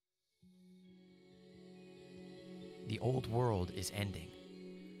the old world is ending,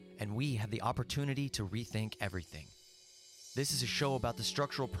 and we have the opportunity to rethink everything. This is a show about the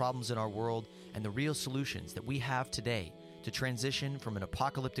structural problems in our world and the real solutions that we have today to transition from an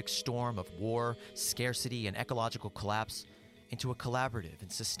apocalyptic storm of war, scarcity, and ecological collapse into a collaborative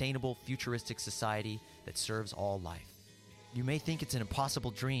and sustainable futuristic society that serves all life. You may think it's an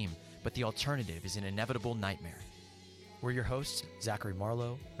impossible dream, but the alternative is an inevitable nightmare. We're your hosts, Zachary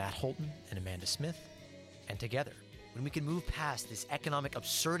Marlowe, Matt Holton, and Amanda Smith. And together, when we can move past this economic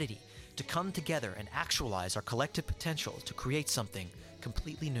absurdity to come together and actualize our collective potential to create something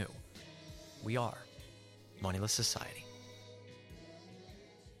completely new, we are Moneyless Society.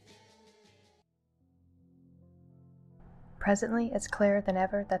 Presently, it's clearer than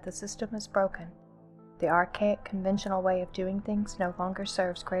ever that the system is broken. The archaic, conventional way of doing things no longer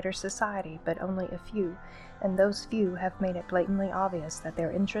serves greater society, but only a few, and those few have made it blatantly obvious that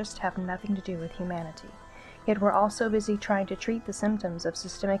their interests have nothing to do with humanity. Yet we're all so busy trying to treat the symptoms of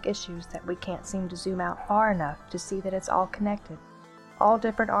systemic issues that we can't seem to zoom out far enough to see that it's all connected. All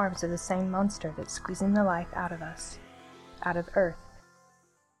different arms of the same monster that's squeezing the life out of us. Out of Earth.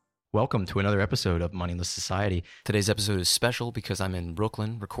 Welcome to another episode of Moneyless Society. Today's episode is special because I'm in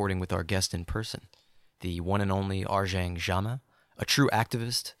Brooklyn recording with our guest in person, the one and only Arjang Jama, a true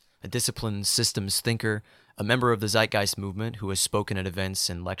activist, a disciplined systems thinker, a member of the Zeitgeist movement who has spoken at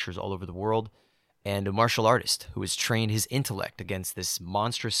events and lectures all over the world, and a martial artist who has trained his intellect against this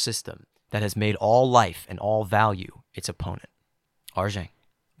monstrous system that has made all life and all value its opponent. Arjang,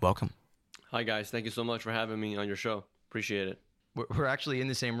 welcome. Hi guys, thank you so much for having me on your show. Appreciate it. We're actually in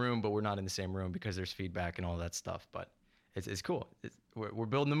the same room, but we're not in the same room because there's feedback and all that stuff, but it's cool. We're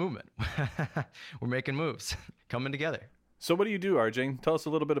building the movement. We're making moves, coming together. So what do you do, Arjang? Tell us a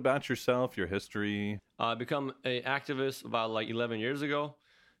little bit about yourself, your history. I become an activist about 11 years ago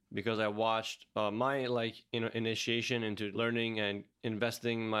because I watched my initiation into learning and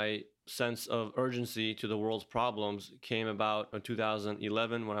investing my sense of urgency to the world's problems came about in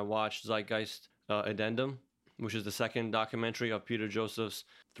 2011 when I watched Zeitgeist Addendum, which is the second documentary of Peter Joseph's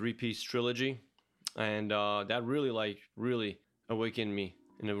three-piece trilogy. And that really awakened me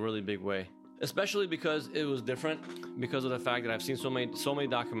in a really big way. Especially because it was different, because of the fact that I've seen so many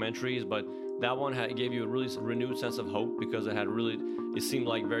documentaries, but that one gave you a really renewed sense of hope because it seemed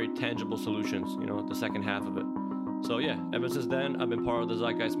like very tangible solutions, the second half of it. So yeah, ever since then, I've been part of the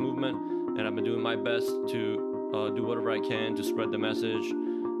Zeitgeist movement, and I've been doing my best to do whatever I can to spread the message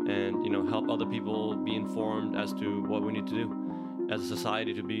and, help other people be informed as to what we need to do as a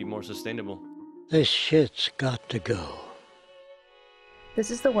society to be more sustainable. This shit's got to go. This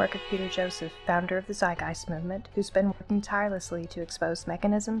is the work of Peter Joseph, founder of the Zeitgeist movement, who's been working tirelessly to expose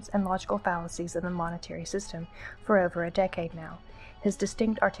mechanisms and logical fallacies of the monetary system for over a decade now. His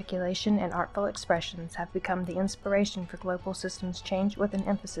distinct articulation and artful expressions have become the inspiration for global systems change with an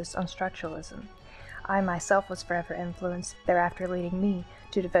emphasis on structuralism. I myself was forever influenced, thereafter leading me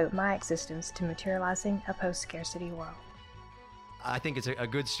to devote my existence to materializing a post-scarcity world. I think it's a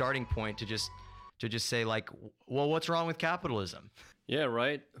good starting point to just say well, what's wrong with capitalism? Yeah,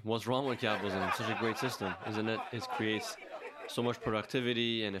 right. What's wrong with capitalism? It's such a great system, isn't it? It creates so much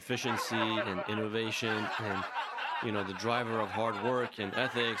productivity and efficiency and innovation and, the driver of hard work and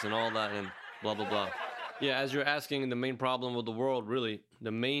ethics and all that and blah, blah, blah. Yeah, as you're asking, the main problem with the world, really,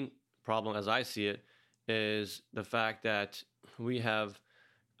 the main problem as I see it is the fact that we have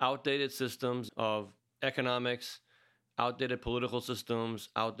outdated systems of economics, outdated political systems,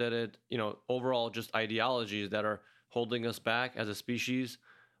 outdated, overall just ideologies that are holding us back as a species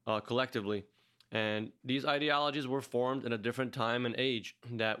collectively. And these ideologies were formed in a different time and age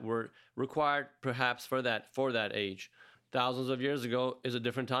that were required perhaps for that age. Thousands of years ago is a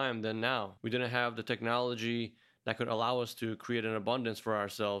different time than now. We didn't have the technology that could allow us to create an abundance for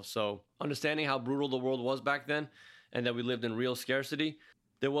ourselves. So understanding how brutal the world was back then and that we lived in real scarcity,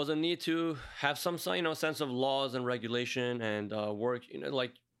 there was a need to have some sense of laws and regulation and work,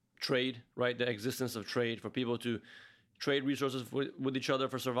 like trade, right? The existence of trade for people to trade resources with each other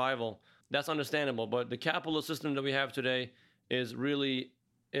for survival. That's understandable, but the capitalist system that we have today is really,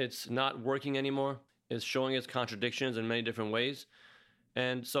 it's not working anymore. It's showing its contradictions in many different ways.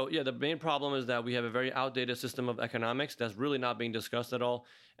 And so, yeah, the main problem is that we have a very outdated system of economics that's really not being discussed at all,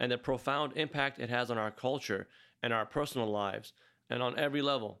 and the profound impact it has on our culture and our personal lives, and on every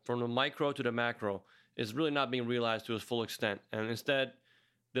level, from the micro to the macro, is really not being realized to its full extent. And instead,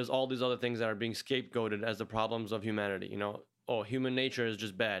 there's all these other things that are being scapegoated as the problems of humanity. Human nature is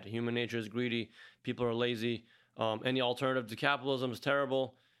just bad. Human nature is greedy. People are lazy. Any alternative to capitalism is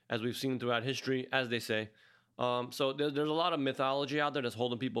terrible, as we've seen throughout history, as they say. So there's a lot of mythology out there that's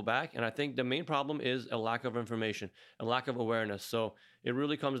holding people back. And I think the main problem is a lack of information, a lack of awareness. So it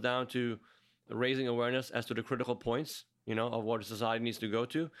really comes down to raising awareness as to the critical points, of what society needs to go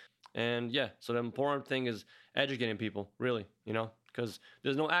to. And yeah, so the important thing is educating people, really, because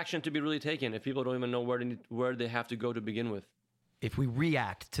there's no action to be really taken if people don't even know where they have to go to begin with. If we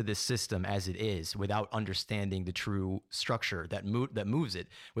react to this system as it is without understanding the true structure that moves it,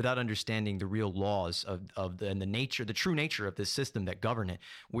 without understanding the real laws the true nature of this system that govern it,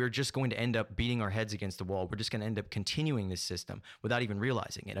 we're just going to end up beating our heads against the wall. We're just going to end up continuing this system without even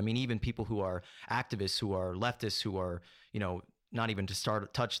realizing it. I mean, even people who are activists, who are leftists, who are, not even to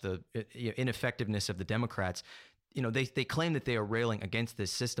touch the ineffectiveness of the Democrats, they claim that they are railing against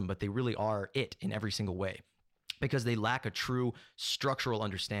this system, but they really are it in every single way, because they lack a true structural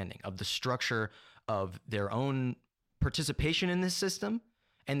understanding of the structure of their own participation in this system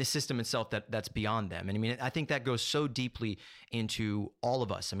and the system itself that's beyond them. And I mean, I think that goes so deeply into all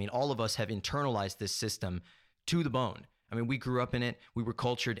of us. I mean, all of us have internalized this system to the bone. I mean, we grew up in it, we were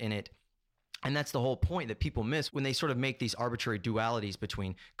cultured in it. And that's the whole point that people miss when they sort of make these arbitrary dualities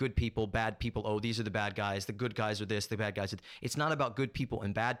between good people, bad people. Oh, these are the bad guys. The good guys are this, the bad guys are. It's not about good people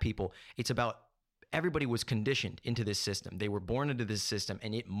and bad people. It's about everybody was conditioned into this system. They were born into this system,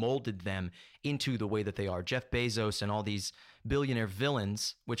 and it molded them into the way that they are. Jeff Bezos and all these billionaire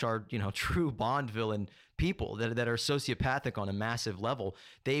villains, which are, true Bond villain people that are sociopathic on a massive level,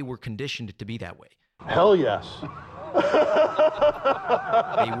 they were conditioned to be that way. Hell yes. They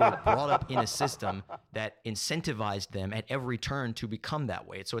were brought up in a system that incentivized them at every turn to become that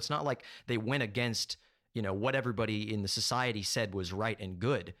way. So it's not like they went against, what everybody in the society said was right and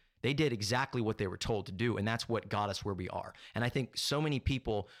good. They did exactly what they were told to do, and that's what got us where we are. And I think so many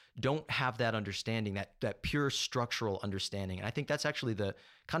people don't have that understanding, that pure structural understanding. And I think that's actually the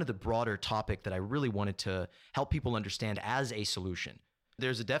kind of the broader topic that I really wanted to help people understand as a solution.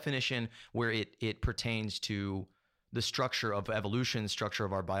 There's a definition where it pertains to the structure of evolution, the structure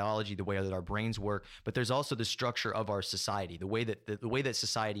of our biology, the way that our brains work, but there's also the structure of our society, the way that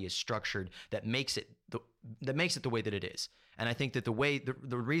society is structured that makes it the way that it is. And I think that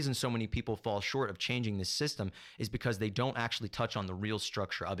the reason so many people fall short of changing this system is because they don't actually touch on the real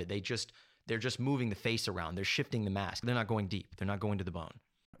structure of it. They're just moving the face around. They're shifting the mask. They're not going deep. They're not going to the bone.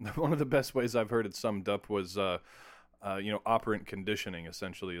 One of the best ways I've heard it summed up was operant conditioning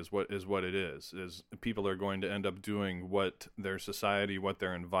essentially is what it is people are going to end up doing what their society, what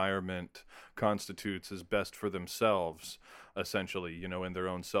their environment constitutes as best for themselves, essentially, in their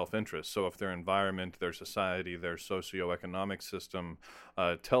own self-interest. So if their environment, their society, their socioeconomic system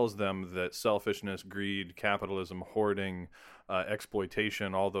tells them that selfishness, greed, capitalism, hoarding,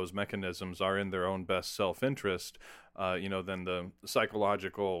 exploitation, all those mechanisms are in their own best self-interest, then the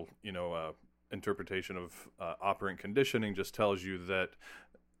psychological, interpretation of operant conditioning just tells you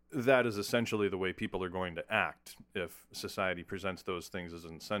that is essentially the way people are going to act if society presents those things as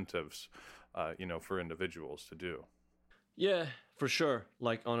incentives, for individuals to do. Yeah, for sure.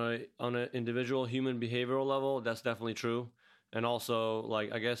 Like on an individual human behavioral level, that's definitely true. And also,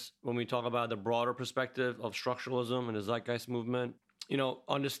 like, I guess when we talk about the broader perspective of structuralism and the Zeitgeist movement,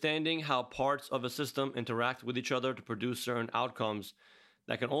 understanding how parts of a system interact with each other to produce certain outcomes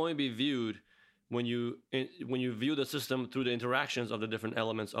that can only be viewed when you view the system through the interactions of the different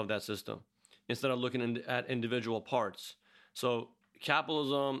elements of that system, instead of looking at individual parts. So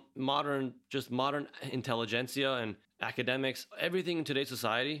capitalism, modern intelligentsia and academics, everything in today's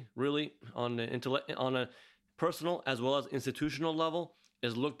society, really on a personal as well as institutional level,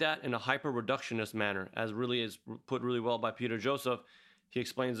 is looked at in a hyper-reductionist manner, as really is put really well by Peter Joseph. He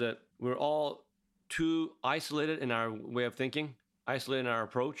explains that we're all too isolated in our way of thinking, isolated in our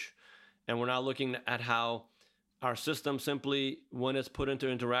approach, and we're not looking at how our system simply, when it's put into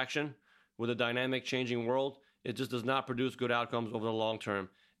interaction with a dynamic, changing world, it just does not produce good outcomes over the long term.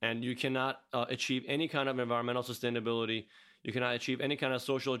 And you cannot achieve any kind of environmental sustainability. You cannot achieve any kind of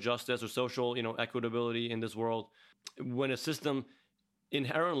social justice or social, equitability in this world when a system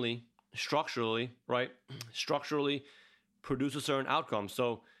inherently, structurally produces certain outcomes.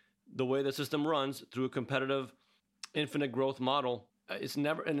 So the way the system runs through a competitive, infinite growth model, it's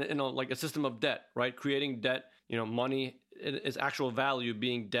never, like a system of debt, right? Creating debt, money, its actual value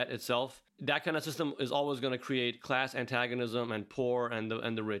being debt itself. That kind of system is always going to create class antagonism and poor and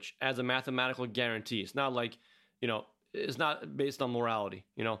the rich as a mathematical guarantee. It's not like, it's not based on morality,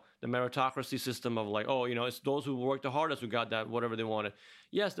 the meritocracy system of like, it's those who worked the hardest who got that, whatever they wanted.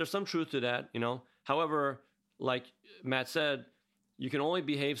 Yes, there's some truth to that, However, like Matt said, you can only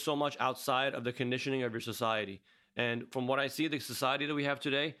behave so much outside of the conditioning of your society. And from what I see, the society that we have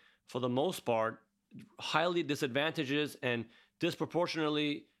today, for the most part, highly disadvantages and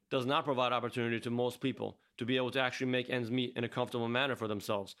disproportionately does not provide opportunity to most people to be able to actually make ends meet in a comfortable manner for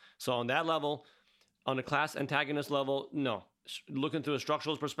themselves. So on that level, on the class antagonist level, no. Looking through a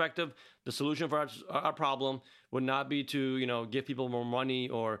structuralist perspective, the solution for our problem would not be to, give people more money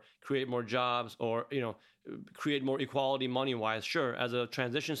or create more jobs or, create more equality money-wise. Sure, as a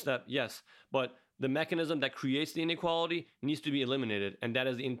transition step, yes. But the mechanism that creates the inequality needs to be eliminated. And that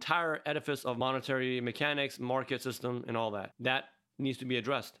is the entire edifice of monetary mechanics, market system, and all that. That needs to be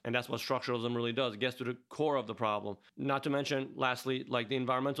addressed. And that's what structuralism really does. It gets to the core of the problem. Not to mention, lastly, like the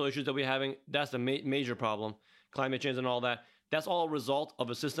environmental issues that we're having, that's the major problem. Climate change and all that. That's all a result of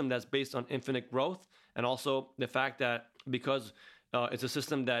a system that's based on infinite growth. And also the fact that because it's a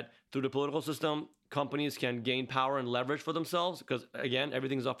system that through the political system, companies can gain power and leverage for themselves because, again,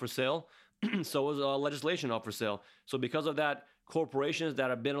 everything's up for sale. So is legislation up for sale. So because of that, corporations that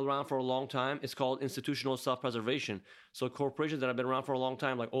have been around for a long time, it's called institutional self-preservation. So corporations that have been around for a long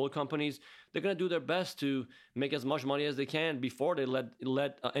time, like oil companies, they're going to do their best to make as much money as they can before they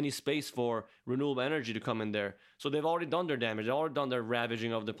let any space for renewable energy to come in there. So they've already done their damage. They've already done their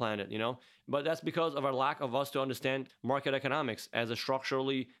ravaging of the planet, But that's because of our lack of us to understand market economics as a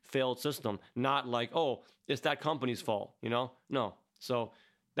structurally failed system, not like, oh, it's that company's fault, No. So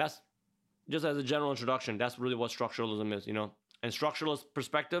that's just as a general introduction. That's really what structuralism is, And structuralist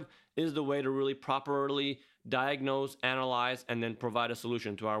perspective is the way to really properly diagnose, analyze, and then provide a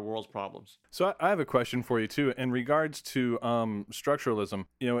solution to our world's problems. So I have a question for you, too, in regards to structuralism,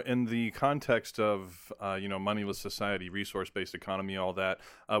 in the context of, moneyless society, resource-based economy, all that.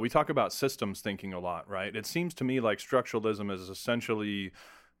 We talk about systems thinking a lot, right? It seems to me like structuralism is essentially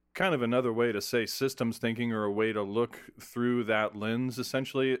kind of another way to say systems thinking or a way to look through that lens,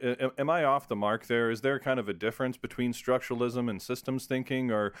 essentially. Am I off the mark there? Is there kind of a difference between structuralism and systems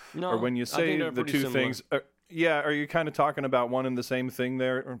thinking? Or when you say the two things, are you kind of talking about one and the same thing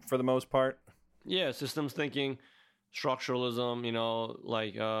there for the most part? Yeah, systems thinking, structuralism,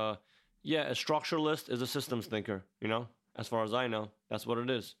 a structuralist is a systems thinker, as far as I know. That's what it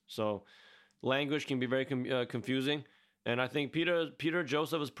is. So language can be very confusing. And I think Peter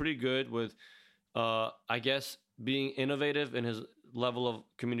Joseph is pretty good with, being innovative in his level of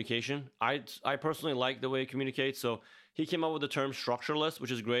communication. I personally like the way he communicates. So he came up with the term structuralist,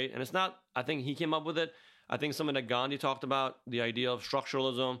 which is great. And it's not, I think he came up with it. I think something that Gandhi talked about, the idea of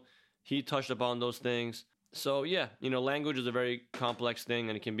structuralism, he touched upon those things. So yeah, language is a very complex thing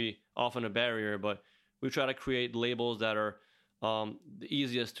and it can be often a barrier, but we try to create labels that are the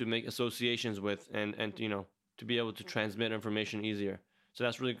easiest to make associations with and to be able to transmit information easier. So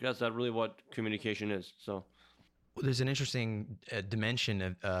that's really what communication is. So Well, there's an interesting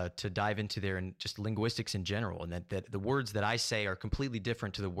dimension to dive into there, and just linguistics in general, and that the words that I say are completely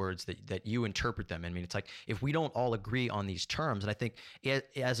different to the words that you interpret them. I mean, it's like if we don't all agree on these terms, and I think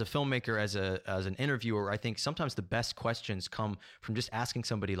as a filmmaker, as an interviewer, I think sometimes the best questions come from just asking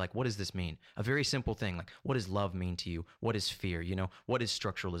somebody like, what does this mean? A very simple thing like, what does love mean to you? What is fear? What is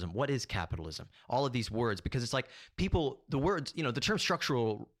structuralism? What is capitalism? All of these words, because it's like the words, the term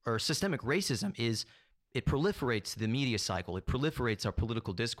structural or systemic racism it proliferates the media cycle. It proliferates our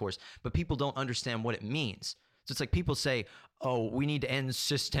political discourse, but people don't understand what it means. So it's like people say, oh, we need to end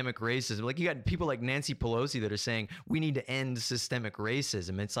systemic racism. Like you got people like Nancy Pelosi that are saying, we need to end systemic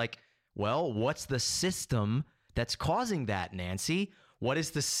racism. It's like, well, what's the system that's causing that, Nancy? What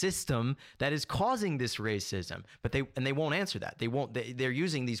is the system that is causing this racism? But they won't answer that. They're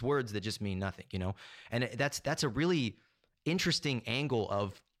using these words that just mean nothing, And that's a really interesting angle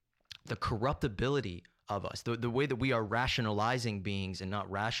of the corruptibility of us, the way that we are rationalizing beings and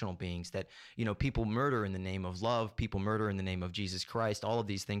not rational beings, that, people murder in the name of love, people murder in the name of Jesus Christ, all of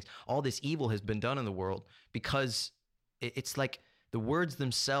these things, all this evil has been done in the world because it's like the words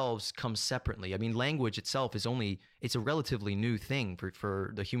themselves come separately. I mean, language itself it's a relatively new thing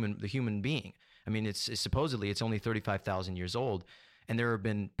for the human being. I mean, it's supposedly only 35,000 years old. And there have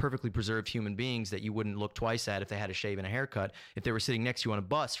been perfectly preserved human beings that you wouldn't look twice at if they had a shave and a haircut, if they were sitting next to you on a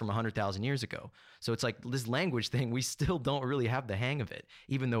bus from 100,000 years ago. So it's like this language thing, we still don't really have the hang of it,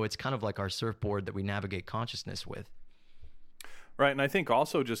 even though it's kind of like our surfboard that we navigate consciousness with. Right, and I think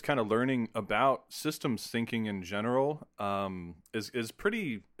also just kind of learning about systems thinking in general is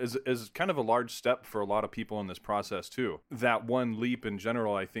kind of a large step for a lot of people in this process too. That one leap in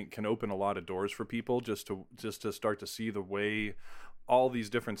general, I think, can open a lot of doors for people just to start to see the way all these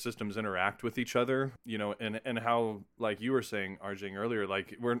different systems interact with each other, you know, and how, like you were saying, Arjing, earlier,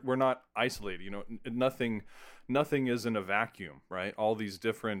 like we're not isolated, you know, nothing is in a vacuum, right? All these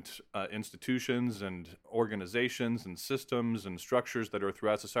different institutions and organizations and systems and structures that are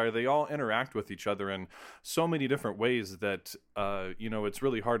throughout society, they all interact with each other in so many different ways that, you know, it's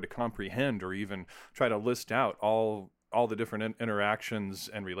really hard to comprehend or even try to list out all the different interactions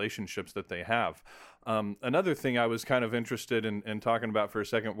and relationships that they have. Another thing I was kind of interested in talking about for a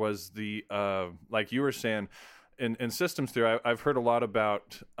second was the, like you were saying, in systems theory, I've heard a lot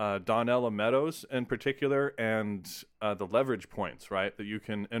about Donella Meadows in particular, and the leverage points, right? That you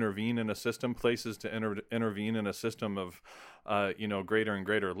can intervene in a system, places to intervene in a system of, you know, greater and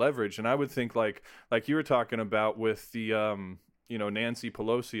greater leverage. And I would think like you were talking about with the, you know, Nancy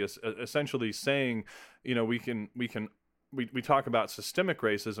Pelosi essentially saying, you know, we talk about systemic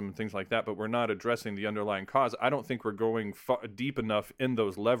racism and things like that, but we're not addressing the underlying cause. I don't think we're going deep enough in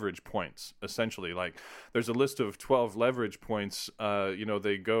those leverage points, essentially. Like, there's a list of 12 leverage points. You know,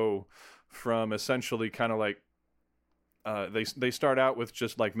 they go from essentially kind of like, they start out with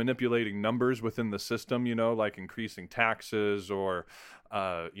just like manipulating numbers within the system, you know, like increasing taxes or,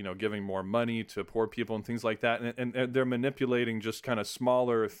 you know, giving more money to poor people and things like that. And they're manipulating just kind of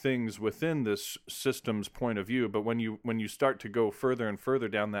smaller things within this system's point of view. But when you start to go further and further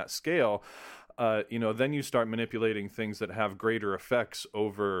down that scale, you know, then you start manipulating things that have greater effects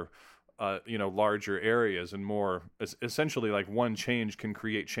over, you know, larger areas and more. Essentially, like one change can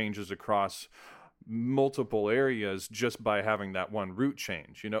create changes across multiple areas just by having that one root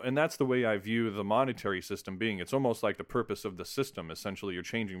change, you know. And that's the way I view the monetary system being. It's almost like the purpose of the system essentially you're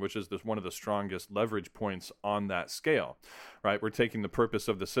changing, which is one of the strongest leverage points on that scale, right? We're taking the purpose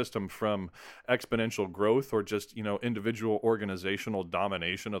of the system from exponential growth or just, you know, individual organizational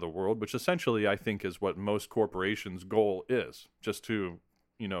domination of the world, which essentially I think is what most corporations' goal is, just to,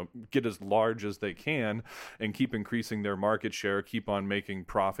 you know, get as large as they can and keep increasing their market share, keep on making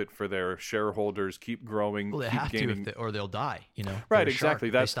profit for their shareholders, keep growing. Well, they keep have gaining... to, or they'll die, you know. Right, They're exactly.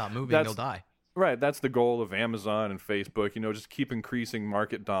 If they stop moving, they'll die. Right, that's the goal of Amazon and Facebook, you know, just keep increasing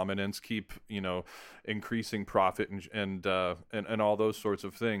market dominance, keep, you know, increasing profit and all those sorts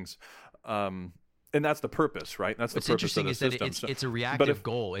of things. And that's the purpose, right? That's the purpose of the system. What's interesting is that it's a reactive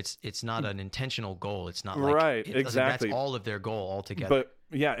goal. It's not an intentional goal. It's not like right, exactly. That's all of their goal altogether. But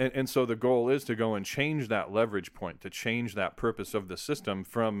yeah, and so the goal is to go and change that leverage point, to change that purpose of the system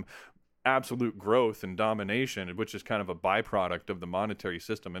from absolute growth and domination, which is kind of a byproduct of the monetary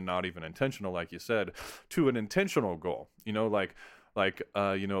system and not even intentional, like you said, to an intentional goal. You know, like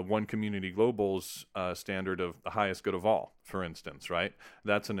you know, One Community Global's standard of the highest good of all, for instance, right?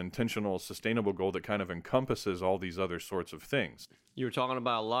 That's an intentional, sustainable goal that kind of encompasses all these other sorts of things. You were talking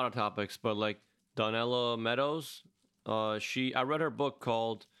about a lot of topics, but like Donella Meadows, I read her book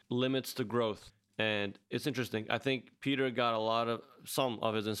called Limits to Growth, and it's interesting. I think Peter got some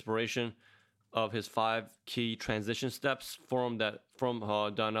of his inspiration of his 5 key transition steps from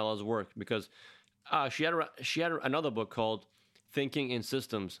Donella's work, because she had another book called Thinking in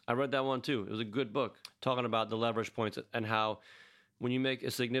Systems. I read that one too. It was a good book talking about the leverage points and how when you make a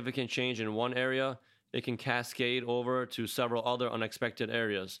significant change in one area, it can cascade over to several other unexpected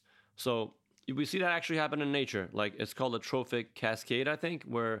areas. So we see that actually happen in nature. Like, it's called a trophic cascade, I think,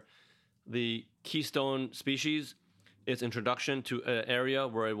 where the keystone species, its introduction to an area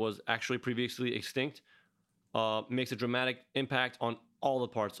where it was actually previously extinct, makes a dramatic impact on all the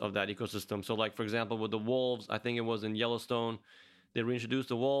parts of that ecosystem. So, like, for example, with the wolves, I think it was in Yellowstone, they reintroduced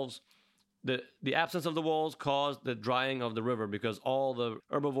the wolves. The absence of the wolves caused the drying of the river because all the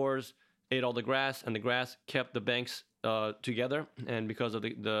herbivores ate all the grass, and the grass kept the banks together. And because of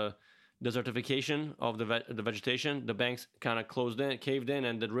the desertification of the vegetation, the banks kind of caved in,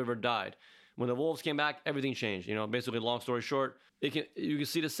 and the river died. When the wolves came back, everything changed. You know, basically, long story short, you can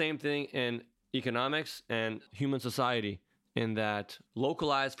see the same thing in economics and human society, in that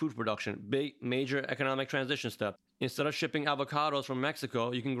localized food production, big major economic transition step. Instead of shipping avocados from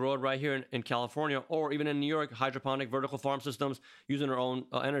Mexico, you can grow it right here in California, or even in New York, hydroponic vertical farm systems using their own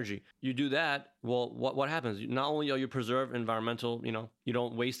energy. You do that, well, what happens? Not only are you preserve environmental, you know, you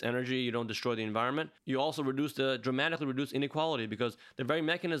don't waste energy, you don't destroy the environment, you also dramatically reduce inequality, because the very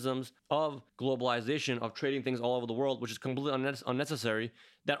mechanisms of globalization, of trading things all over the world, which is completely unnecessary,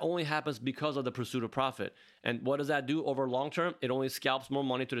 that only happens because of the pursuit of profit. And what does that do over long term? It only scalps more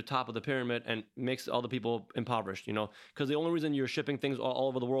money to the top of the pyramid and makes other people impoverished, you know, because the only reason you're shipping things all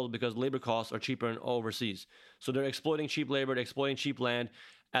over the world is because labor costs are cheaper overseas. So they're exploiting cheap labor, they're exploiting cheap land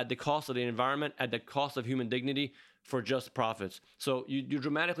at the cost of the environment, at the cost of human dignity, for just profits. So you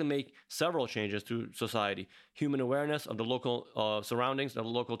dramatically make several changes to society. Human awareness of the local surroundings, of the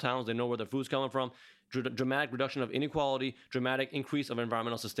local towns. They know where their food's coming from. Dramatic reduction of inequality, dramatic increase of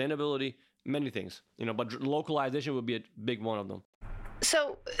environmental sustainability, many things. But localization would be a big one of them.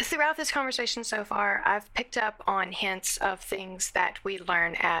 So throughout this conversation so far, I've picked up on hints of things that we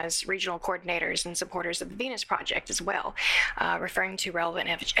learn as regional coordinators and supporters of the Venus Project as well, referring to relevant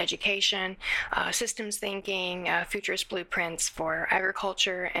education, systems thinking, futurist blueprints for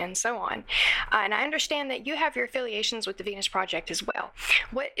agriculture, and so on. And I understand that you have your affiliations with the Venus Project as well.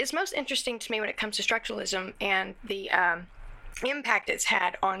 What is most interesting to me when it comes to structuralism and the impact it's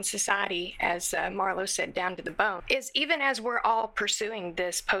had on society, as Marlowe said, down to the bone, is even as we're all pursuing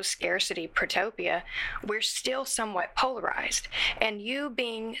this post-scarcity protopia, we're still somewhat polarized. And you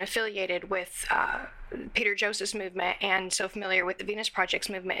being affiliated with Peter Joseph's movement and so familiar with the Venus Project's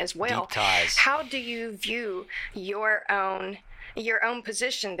movement as well, deep ties. How do you view your own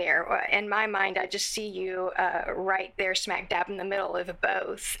position there? In my mind, I just see you right there smack dab in the middle of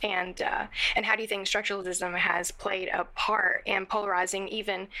both. And how do you think structuralism has played a part in polarizing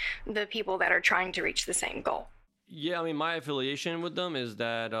even the people that are trying to reach the same goal? Yeah, I mean, my affiliation with them is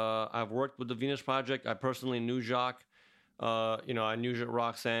that I've worked with the Venus Project. I personally knew Jacques. I knew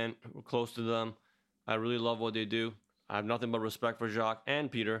Roxanne. We're close to them. I really love what they do. I have nothing but respect for Jacques and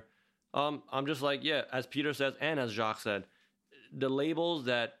Peter. I'm just like, yeah, as Peter says and as Jacques said, the labels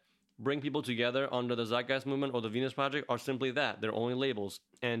that bring people together under the Zeitgeist movement or the Venus Project are simply that. They're only labels.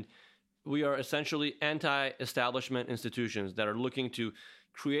 And we are essentially anti-establishment institutions that are looking to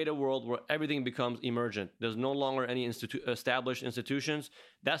create a world where everything becomes emergent. There's no longer any established institutions.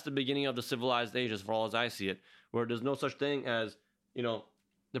 That's the beginning of the civilized age, as far as I see it, where there's no such thing as,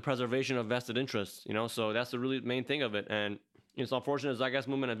 the preservation of vested interests, So that's the really main thing of it. And it's unfortunate the Zeitgeist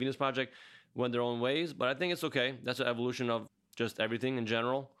movement and Venus Project went their own ways, but I think it's okay. That's an evolution of just everything in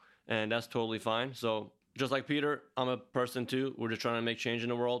general, and that's totally fine. So just like Peter, I'm a person too. We're just trying to make change in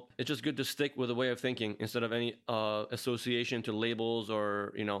the world. It's just good to stick with a way of thinking instead of any association to labels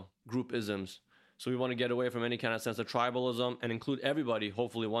or groupisms. So we want to get away from any kind of sense of tribalism and include everybody,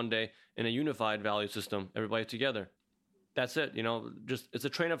 hopefully one day, in a unified value system, everybody together. That's it. Just it's a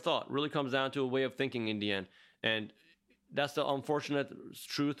train of thought. It really comes down to a way of thinking in the end. And that's the unfortunate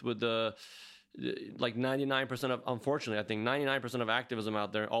truth with the 99% of, unfortunately, I think 99% of activism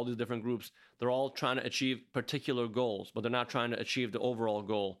out there, all these different groups, they're all trying to achieve particular goals, but they're not trying to achieve the overall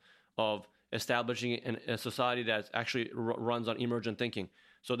goal of establishing a society that actually runs on emergent thinking.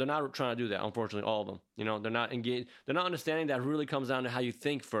 So they're not trying to do that, unfortunately, all of them. They're not engaged. They're not understanding that it really comes down to how you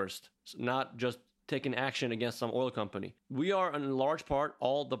think first, not just taking action against some oil company. We are, in large part,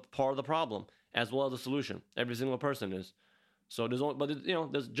 all the part of the problem, as well as the solution. Every single person is. So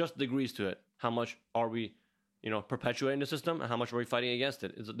there's just degrees to it. How much are we, perpetuating the system, and how much are we fighting against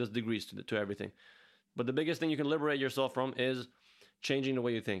it? There's degrees to everything. But the biggest thing you can liberate yourself from is changing the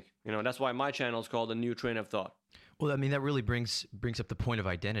way you think. That's why my channel is called A New Train of Thought. Well, I mean, that really brings up the point of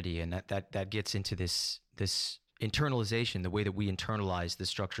identity, and that gets into this internalization, the way that we internalize the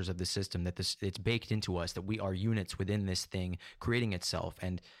structures of the system, that it's baked into us, that we are units within this thing creating itself.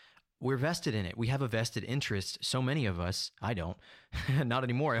 And we're vested in it. We have a vested interest. So many of us, I don't, not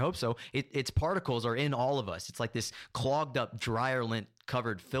anymore. I hope so. Its particles are in all of us. It's like this clogged up dryer lint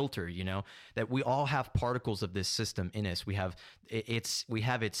covered filter, that we all have particles of this system in us. We have its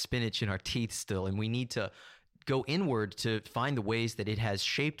spinach in our teeth still, and we need to go inward to find the ways that it has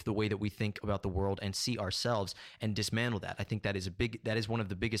shaped the way that we think about the world and see ourselves and dismantle that. I think that is one of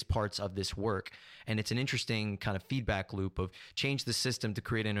the biggest parts of this work. And it's an interesting kind of feedback loop of change the system to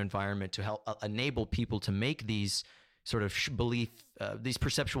create an environment to help enable people to make these sort of these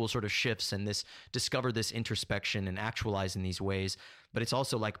perceptual sort of shifts and discover this introspection and actualize in these ways. But it's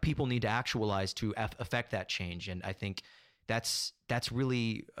also like people need to actualize to affect that change. And I think that's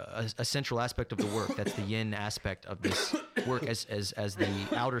really a central aspect of the work. That's the yin aspect of this work, as the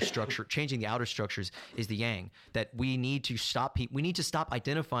outer structure, changing the outer structures is the yang. That we need to stop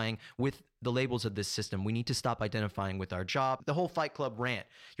identifying with the labels of this system. We need to stop identifying with our job. The whole Fight Club rant.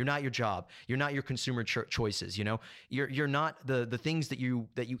 You're not your job. You're not your consumer choices. You're not the things that you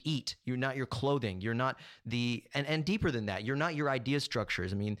eat. You're not your clothing. You're not and deeper than that. You're not your idea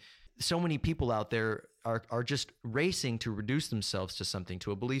structures. I mean, so many people out there are just racing to reduce themselves to something,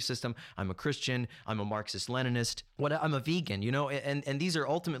 to a belief system. I'm a Christian. I'm a Marxist-Leninist. I'm a vegan. And these are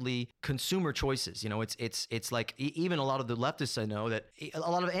ultimately consumer choices. It's like even a lot of the leftists I know, that a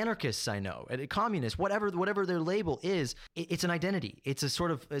lot of anarchists I know, and communists, whatever their label is, it's an identity. It's a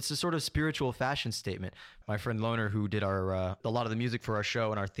sort of spiritual fashion statement. My friend Loner, who did a lot of the music for our show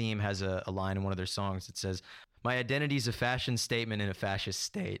and our theme, has a line in one of their songs that says, My identity is a fashion statement in a fascist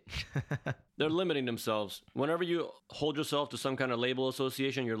state. They're limiting themselves. Whenever you hold yourself to some kind of label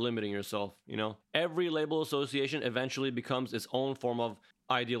association, you're limiting yourself, you know? Every label association eventually becomes its own form of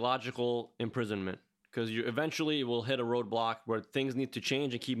ideological imprisonment, because you eventually will hit a roadblock where things need to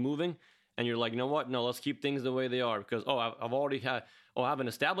change and keep moving. And you're like, you know what? No, let's keep things the way they are, because, I've already had, I have an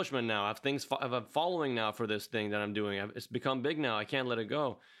establishment now. I have a following now for this thing that I'm doing. It's become big now. I can't let it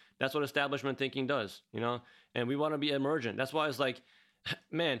go. That's what establishment thinking does, you know? And we want to be emergent. That's why it's like,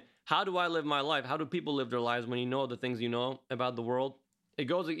 man, how do I live my life? How do people live their lives when you know the things you know about the world? It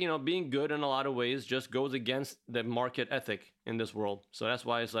goes, you know, being good in a lot of ways just goes against the market ethic in this world. So that's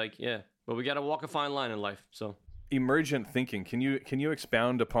why it's like, yeah, but we got to walk a fine line in life. So emergent thinking. Can you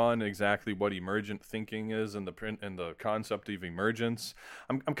expound upon exactly what emergent thinking is and the concept of emergence?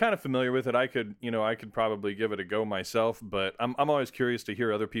 I'm kind of familiar with it. I could probably give it a go myself, but I'm always curious to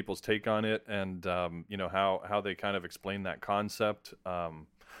hear other people's take on it and how they kind of explain that concept.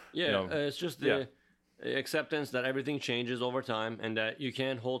 It's just the acceptance that everything changes over time and that you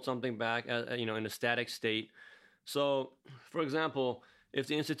can't hold something back in a static state. So, for example, if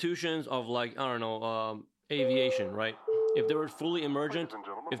the institutions of aviation, right? If they were fully emergent,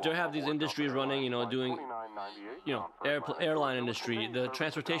 if they have these industries running, doing, airline industry, the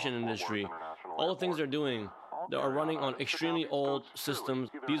transportation industry, all the things they're doing, they are running on extremely old systems.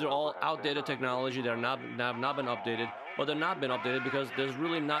 These are all outdated technology that have not been updated, but they're not been updated because there's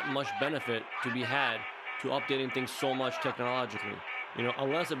really not much benefit to be had to updating things so much technologically.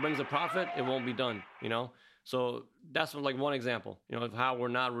 Unless it brings a profit, it won't be done, So that's like one example, of how we're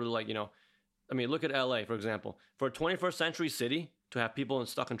not really look at LA, for example. For a 21st century city, to have people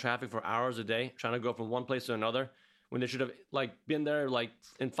stuck in traffic for hours a day, trying to go from one place to another, when they should have been there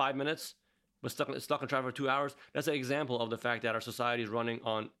in 5 minutes, but stuck in traffic for 2 hours, that's an example of the fact that our society is running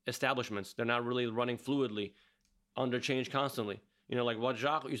on establishments. They're not really running fluidly, under change constantly. Like what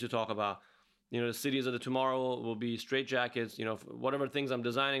Jacques used to talk about. The cities of the tomorrow will be straitjackets. Whatever things I'm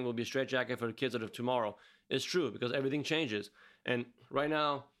designing will be a straitjacket for the kids of the tomorrow. It's true because everything changes. And right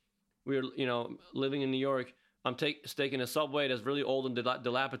now, we're living in New York. I'm taking a subway that's really old and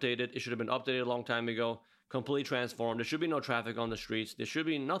dilapidated. It should have been updated a long time ago, completely transformed. There should be no traffic on the streets. There should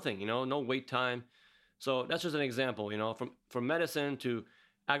be nothing, no wait time. So that's just an example, from medicine to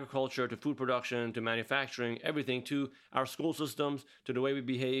agriculture to food production to manufacturing, everything, to our school systems, to the way we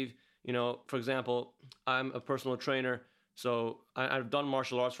behave. For example, I'm a personal trainer, so I've done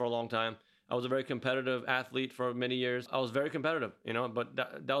martial arts for a long time. I was a very competitive athlete for many years. I was very competitive, but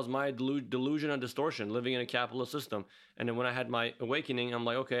that was my delusion and distortion, living in a capitalist system. And then when I had my awakening, I'm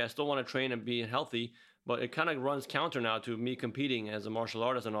like, okay, I still want to train and be healthy, but it kind of runs counter now to me competing as a martial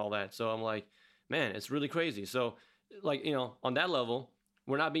artist and all that. So I'm like, man, it's really crazy. So on that level,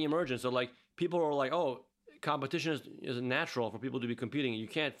 we're not being emergent. So people are like, oh, competition is natural for people to be competing. You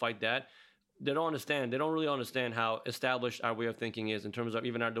can't fight that. They don't understand. They don't really understand how established our way of thinking is in terms of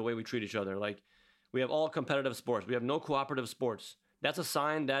even the way we treat each other. We have all competitive sports. We have no cooperative sports. That's a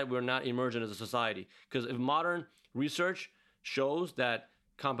sign that we're not emergent as a society. Because if modern research shows that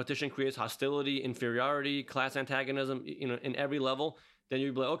competition creates hostility, inferiority, class antagonism, in every level, then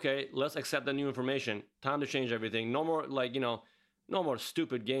you'd be like, okay, let's accept the new information. Time to change everything. No more no more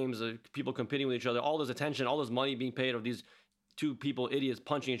stupid games of people competing with each other. All this attention, all this money being paid of these two people, idiots,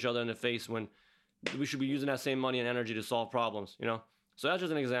 punching each other in the face when we should be using that same money and energy to solve problems, So that's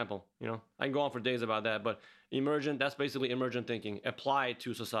just an example, I can go on for days about that, but emergent, that's basically emergent thinking applied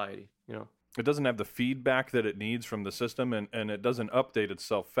to society, It doesn't have the feedback that it needs from the system, and it doesn't update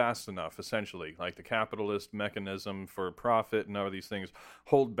itself fast enough, essentially. Like the capitalist mechanism for profit and all these things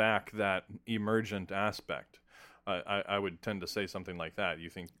hold back that emergent aspect. I would tend to say something like that. You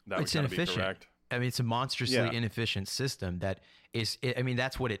think that would kind of be correct? I mean, it's a monstrously inefficient system that is,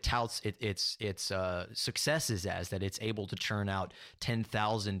 that's what it touts its successes as, that it's able to churn out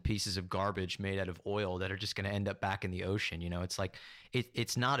 10,000 pieces of garbage made out of oil that are just going to end up back in the ocean. It's like,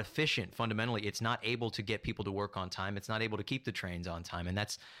 it's not efficient. Fundamentally, it's not able to get people to work on time. It's not able to keep the trains on time. And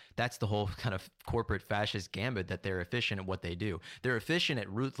that's the whole kind of corporate fascist gambit, that they're efficient at what they do. They're efficient at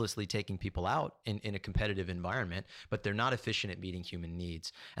ruthlessly taking people out in a competitive environment, but they're not efficient at meeting human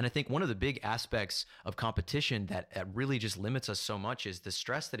needs. And I think one of the big aspects of competition that really just limits us so much is the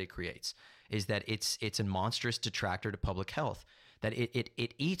stress that it creates, is that it's a monstrous detractor to public health, that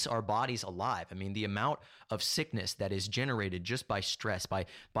it eats our bodies alive. I mean, the amount of sickness that is generated just by stress, by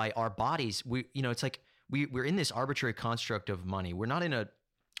our bodies, it's like we're in this arbitrary construct of money. We're not in a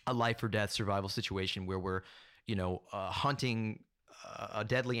life or death survival situation where we're, hunting a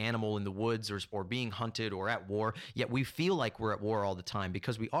deadly animal in the woods or being hunted or at war, yet we feel like we're at war all the time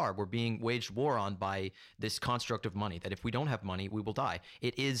because we're being waged war on by this construct of money, that if we don't have money, we will die.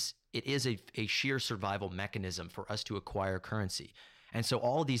 It is a sheer survival mechanism for us to acquire currency. And so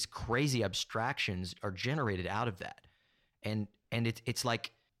all these crazy abstractions are generated out of that. And it's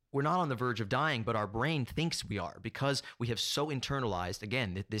like we're not on the verge of dying, but our brain thinks we are because we have so internalized.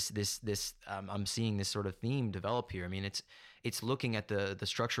 Again, this I'm seeing this sort of theme develop here. I mean, it's looking at the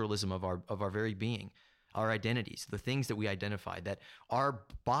structuralism of our very being, our identities, the things that we identify, that our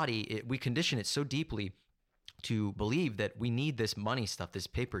body, we condition it so deeply to believe that we need this money stuff, this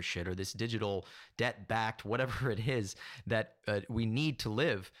paper shit, or this digital debt-backed, whatever it is, that we need to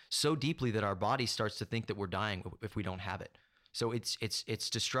live so deeply that our body starts to think that we're dying if we don't have it. So it's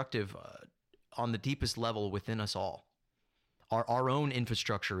destructive on the deepest level within us all. Our own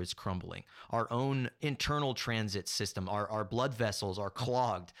infrastructure is crumbling. Our own internal transit system, our blood vessels are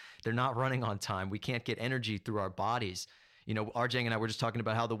clogged. They're not running on time. We can't get energy through our bodies. You know, Arjang and I were just talking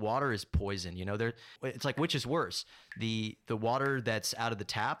about how the water is poison. You know, it's like, which is worse? The water that's out of the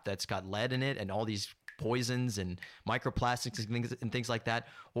tap that's got lead in it and all these poisons and microplastics and things like that,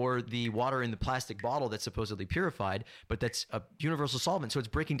 or the water in the plastic bottle that's supposedly purified, but that's a universal solvent, so it's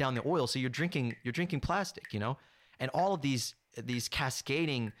breaking down the oil, so you're drinking plastic, you know? And all of these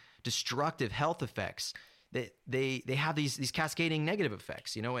cascading destructive health effects, they have these cascading negative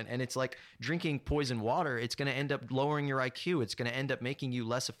effects, you know, and it's like drinking poison water. It's going to end up lowering your IQ. It's going to end up making you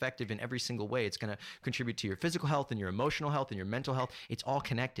less effective in every single way. It's going to contribute to your physical health and your emotional health and your mental health. It's all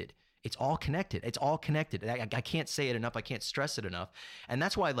connected. It's all connected. It's all connected. I can't say it enough. I can't stress it enough. And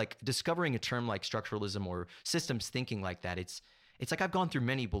that's why, like, discovering a term like structuralism or systems thinking like that, it's like I've gone through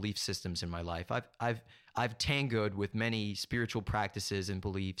many belief systems in my life. I've tangoed with many spiritual practices and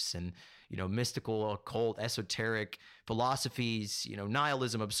beliefs, and, you know, mystical, occult, esoteric philosophies, you know,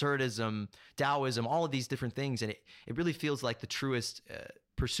 nihilism, absurdism, Taoism, all of these different things. And it really feels like the truest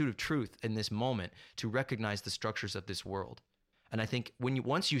pursuit of truth in this moment to recognize the structures of this world. And I think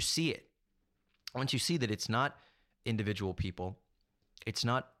once you see that it's not individual people, it's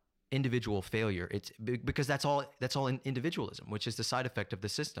not individual failure. It's because that's all individualism, which is the side effect of the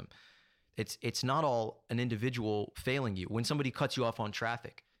system. It's not all an individual failing you. When somebody cuts you off on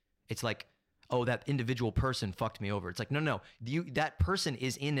traffic, it's like, oh, that individual person fucked me over. It's like, no, that person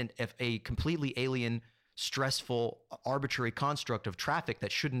is in a completely alien, stressful, arbitrary construct of traffic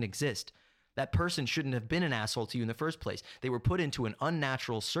that shouldn't exist. That person shouldn't have been an asshole to you in the first place. They were put into an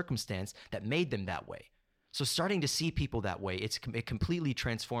unnatural circumstance that made them that way. So starting to see people that way, it completely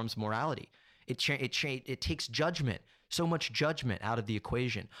transforms morality. It takes judgment, so much judgment out of the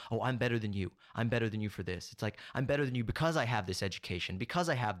equation. Oh, I'm better than you. I'm better than you for this. It's like, I'm better than you because I have this education, because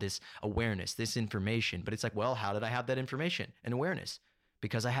I have this awareness, this information. But it's like, well, how did I have that information and awareness?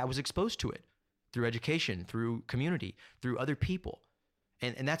 Because I was exposed to it through education, through community, through other people.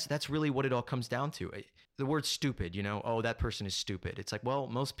 And that's really what it all comes down to. The word stupid, you know, oh, that person is stupid. It's like, well,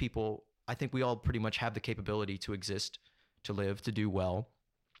 most people, I think we all pretty much have the capability to exist, to live, to do well,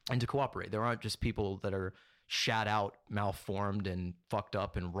 and to cooperate. There aren't just people that are shat out, malformed, and fucked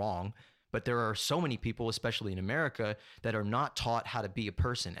up and wrong. But there are so many people, especially in America, that are not taught how to be a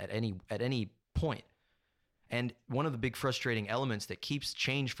person at any point. And one of the big frustrating elements that keeps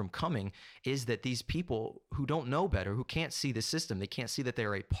change from coming is that these people who don't know better, who can't see the system, they can't see that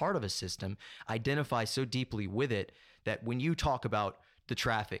they're a part of a system, identify so deeply with it that when you talk about the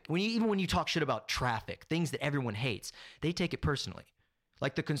traffic, even when you talk shit about traffic, things that everyone hates, they take it personally.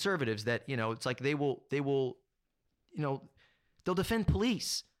 Like the conservatives that, you know, it's like they will, you know, they'll defend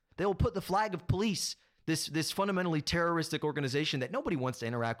police. They will put the flag of police, this fundamentally terroristic organization that nobody wants to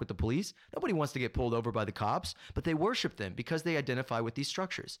interact with the police. Nobody wants to get pulled over by the cops, but they worship them because they identify with these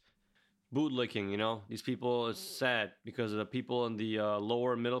structures. Bootlicking, you know, these people, it's sad because of the people in the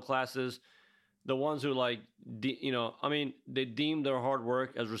lower middle classes, the ones who they deem their hard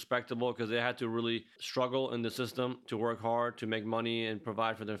work as respectable because they had to really struggle in the system to work hard, to make money and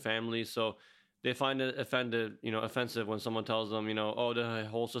provide for their families. So they find it offensive when someone tells them, you know, oh, the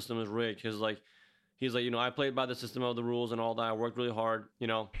whole system is rigged. He's like, you know, I played by the system of the rules and all that. I worked really hard, you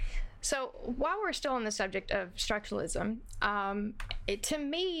know. So while we're still on the subject of structuralism, to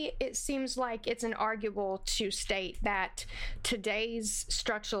me, it seems like it's inarguable to state that today's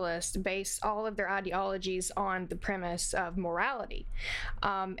structuralists base all of their ideologies on the premise of morality.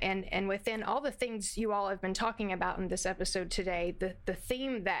 And within all the things you all have been talking about in this episode today, the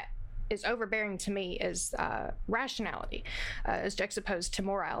theme that is overbearing to me is rationality, as juxtaposed to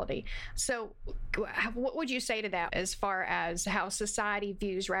morality. So what would you say to that as far as how society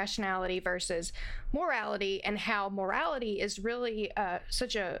views rationality versus morality, and how morality is really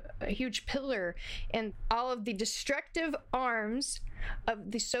such a huge pillar in all of the destructive arms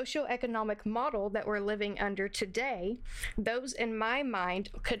of the socioeconomic model that we're living under today? Those, in my mind,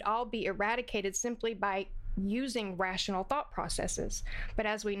 could all be eradicated simply by using rational thought processes. But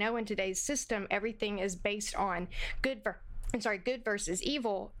as we know, in today's system, everything is based on good versus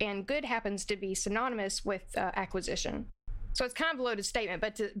evil, and good happens to be synonymous with acquisition. So it's kind of a loaded statement,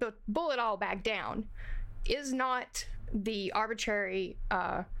 but to boil it all back down, is not the arbitrary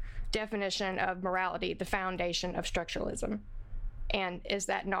definition of morality the foundation of structuralism? And is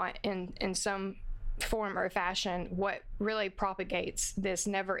that not in some form or fashion what really propagates this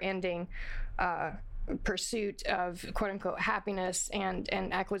never-ending pursuit of quote-unquote happiness and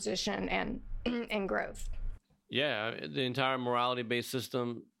acquisition and growth? Yeah, the entire morality-based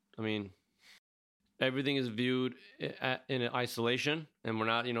system, I mean, everything is viewed in isolation, and we're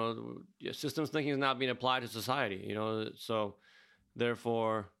not, systems thinking is not being applied to society, so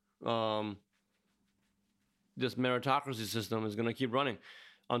therefore this meritocracy system is going to keep running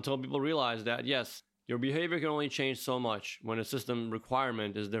until people realize that, yes, your behavior can only change so much when a system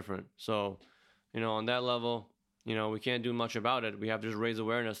requirement is different. So, on that level, we can't do much about it. We have to just raise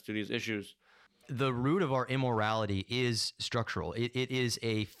awareness to these issues. The root of our immorality is structural. It is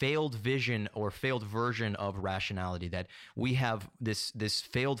a failed vision or failed version of rationality, that we have this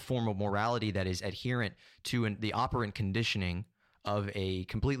failed form of morality that is adherent to the operant conditioning of a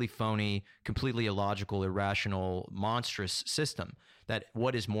completely phony, completely illogical, irrational, monstrous system. That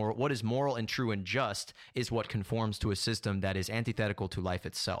what is moral and true and just is what conforms to a system that is antithetical to life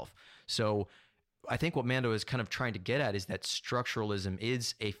itself. So I think what Mando is kind of trying to get at is that structuralism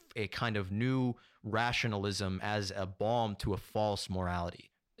is a kind of new rationalism as a balm to a false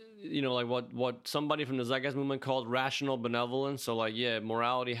morality. Like what somebody from the Zeitgeist movement called rational benevolence. So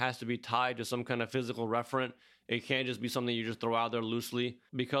morality has to be tied to some kind of physical referent. It can't just be something you just throw out there loosely.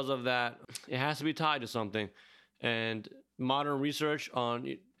 Because of that, it has to be tied to something. And modern research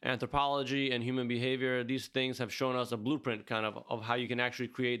on anthropology and human behavior, these things have shown us a blueprint kind of how you can actually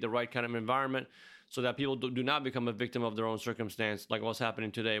create the right kind of environment so that people do not become a victim of their own circumstance, like what's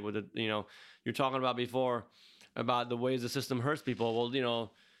happening today with you're talking about before about the ways the system hurts people.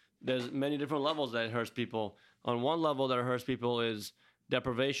 Well, there's many different levels that it hurts people. On one level that it hurts people is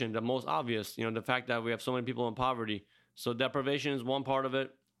deprivation, the most obvious, the fact that we have so many people in poverty. So deprivation is one part of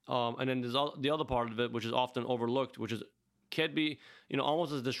it. And then there's the other part of it, which is often overlooked, which can be,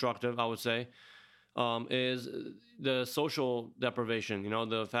 almost as destructive, I would say, is the social deprivation.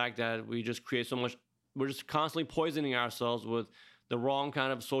 The fact that we just create so much, we're just constantly poisoning ourselves with the wrong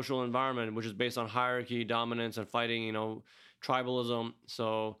kind of social environment, which is based on hierarchy, dominance, and fighting, tribalism.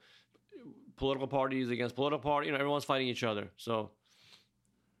 So political parties against political party, everyone's fighting each other. So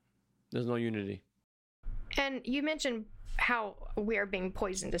there's no unity. And you mentioned how we are being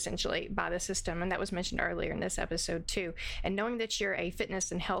poisoned essentially by the system, and that was mentioned earlier in this episode too. And knowing that you're a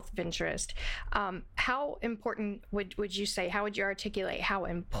fitness and health venturist, how important would you say, how would you articulate how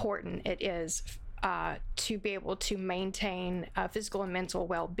important it is to be able to maintain physical and mental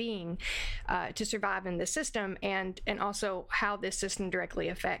well-being to survive in the system, and also how this system directly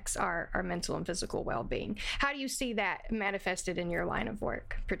affects our mental and physical well-being? How do you see that manifested in your line of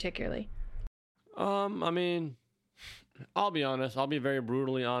work particularly? I'll be honest. I'll be very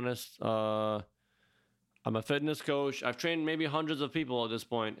brutally honest. I'm a fitness coach. I've trained maybe hundreds of people at this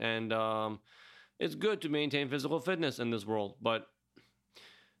point, and it's good to maintain physical fitness in this world. But,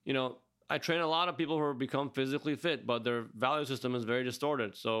 I train a lot of people who have become physically fit, but their value system is very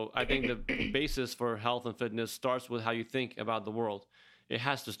distorted. So I think the basis for health and fitness starts with how you think about the world. It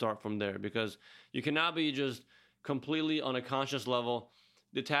has to start from there, because you cannot be just completely on a conscious level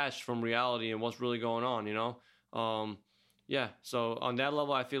detached from reality and what's really going on, so on that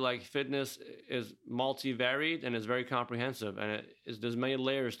level, I feel like fitness is multivariate and is very comprehensive, and there's many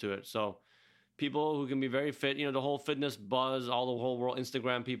layers to it. So people who can be very fit, the whole fitness buzz, the whole world,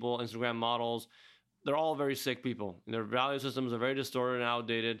 Instagram people, Instagram models, they're all very sick people. Their value systems are very distorted and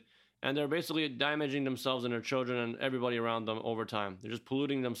outdated, and they're basically damaging themselves and their children and everybody around them over time. They're just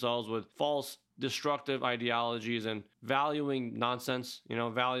polluting themselves with false, destructive ideologies and valuing nonsense,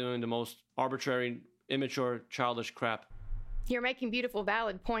 valuing the most arbitrary, immature, childish crap. You're making beautiful,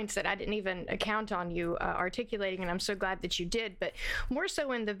 valid points that I didn't even count on you articulating, and I'm so glad that you did. But more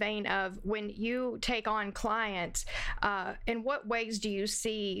so in the vein of when you take on clients, In what ways do you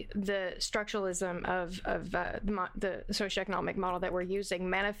see the structuralism of the socioeconomic model that we're using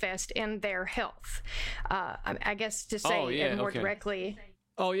manifest in their health? I guess to say it more directly.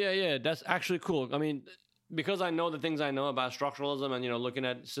 Oh, yeah. That's actually cool. I mean, because I know the things I know about structuralism and, looking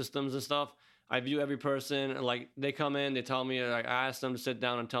at systems and stuff, I view every person, like, they come in, they tell me, like, I ask them to sit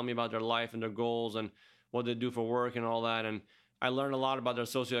down and tell me about their life and their goals and what they do for work and all that. And I learn a lot about their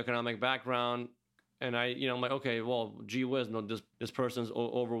socioeconomic background. And I'm like, okay, well, gee whiz, this person's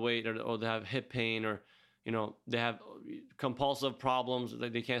overweight, or they have hip pain, or, they have compulsive problems,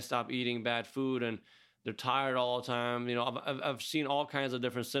 like they can't stop eating bad food, and they're tired all the time. I've seen all kinds of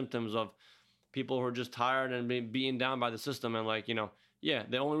different symptoms of people who are just tired and being beaten down by the system. And like,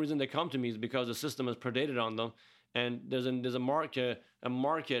 the only reason they come to me is because the system has predated on them. And there's a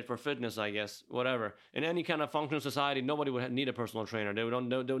market for fitness, I guess, whatever. In any kind of functional society, nobody would need a personal trainer. They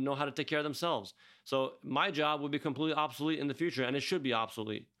would know how to take care of themselves. So my job would be completely obsolete in the future, and it should be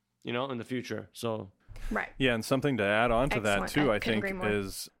obsolete, in the future. So right. Yeah, and something to add on to that too, I think,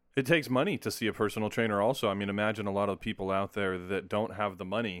 is it takes money to see a personal trainer. Also, I mean, imagine a lot of people out there that don't have the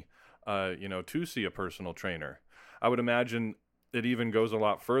money, to see a personal trainer. I would imagine it even goes a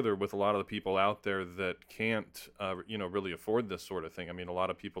lot further with a lot of the people out there that can't, really afford this sort of thing. I mean, a lot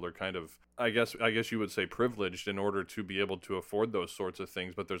of people are kind of, I guess you would say, privileged in order to be able to afford those sorts of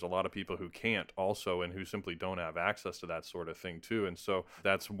things. But there's a lot of people who can't also, and who simply don't have access to that sort of thing too. And so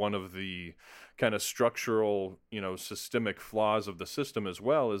that's one of the kind of structural, systemic flaws of the system as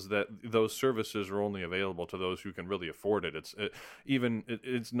well, is that those services are only available to those who can really afford it.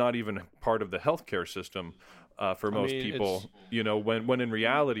 It's not even part of the healthcare system. For most people, when in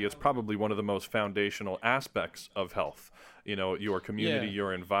reality, it's probably one of the most foundational aspects of health. Your community,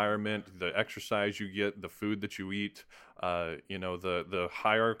 your environment, the exercise you get, the food that you eat, the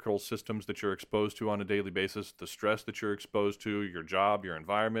hierarchical systems that you're exposed to on a daily basis, the stress that you're exposed to, your job, your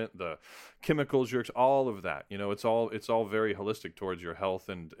environment, the chemicals, all of that. It's all very holistic towards your health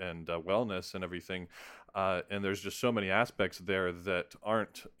and wellness and everything. And there's just so many aspects there that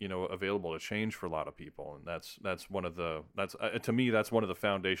aren't, available to change for a lot of people. And that's one of the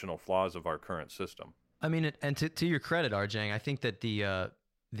foundational flaws of our current system. I mean, and to your credit, Arjang, I think that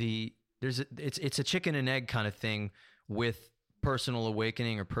it's a chicken and egg kind of thing with personal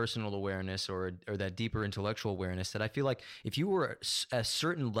awakening or personal awareness or that deeper intellectual awareness, that I feel like if you were at a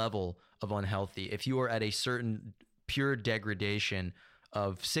certain level of unhealthy, if you were at a certain pure degradation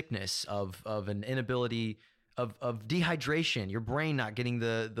of sickness, of an inability, of dehydration, your brain not getting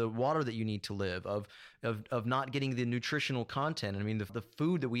the water that you need to live, of not getting the nutritional content. I mean, the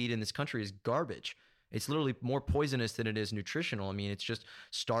food that we eat in this country is garbage. It's literally more poisonous than it is nutritional. I mean, it's just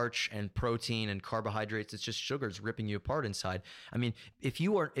starch and protein and carbohydrates. It's just sugars ripping you apart inside. I mean, if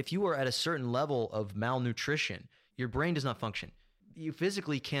you are at a certain level of malnutrition, your brain does not function. You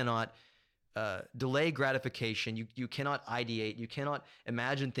physically cannot delay gratification. You cannot ideate. You cannot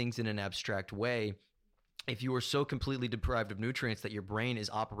imagine things in an abstract way. If you are so completely deprived of nutrients that your brain is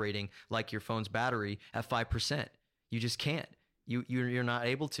operating like your phone's battery at 5%, you just can't. You're not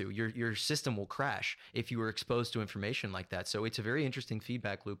able to. Your system will crash if you are exposed to information like that. So it's a very interesting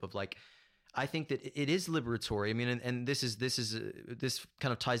feedback loop of like, I think that it is liberatory. I mean, and this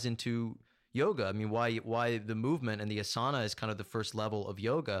kind of ties into yoga. I mean, why the movement and the asana is kind of the first level of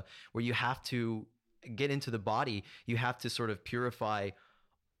yoga, where you have to get into the body. You have to sort of purify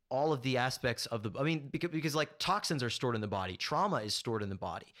all of the aspects of because like toxins are stored in the body, trauma is stored in the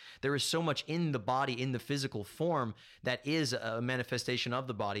body. There is so much in the body, in the physical form, that is a manifestation of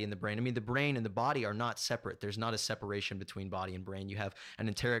the body and the brain. I mean, the brain and the body are not separate. There's not a separation between body and brain. You have an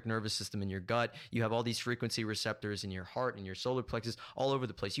enteric nervous system in your gut. You have all these frequency receptors in your heart and your solar plexus all over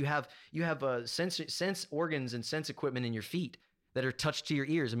the place. You have sense organs and sense equipment in your feet that are touched to your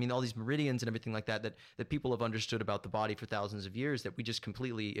ears. I mean, all these meridians and everything like that people have understood about the body for thousands of years that we just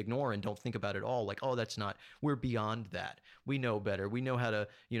completely ignore and don't think about at all. Like, oh, we're beyond that. We know better. We know how to,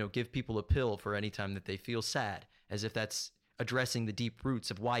 give people a pill for any time that they feel sad, as if that's addressing the deep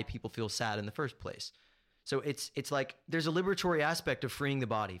roots of why people feel sad in the first place. So it's like there's a liberatory aspect of freeing the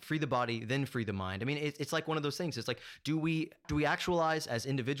body, then free the mind. I mean, it's like one of those things. It's like, do we actualize as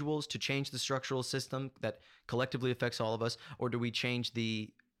individuals to change the structural system that collectively affects all of us, or do we change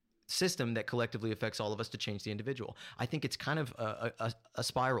the system that collectively affects all of us to change the individual? I think it's kind of a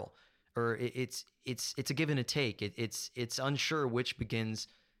spiral, or it's a give and a take. It's unsure which begins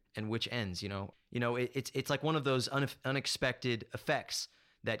and which ends. It's like one of those unexpected effects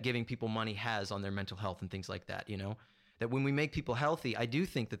that giving people money has on their mental health and things like that, that when we make people healthy, I do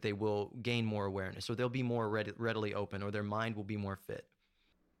think that they will gain more awareness, or they'll be more readily open, or their mind will be more fit.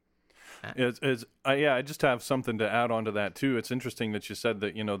 I just have something to add on to that too. It's interesting that you said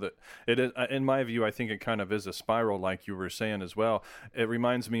that, that it is, in my view, I think it kind of is a spiral, like you were saying as well. It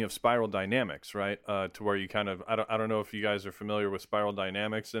reminds me of spiral dynamics, right? To where you kind of, I don't know if you guys are familiar with spiral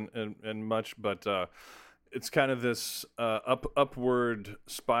dynamics and much, but it's kind of this upward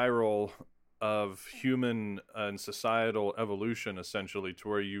spiral of human and societal evolution, essentially, to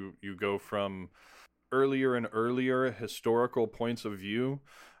where you go from earlier and earlier historical points of view,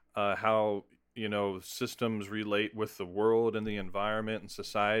 how systems relate with the world and the environment and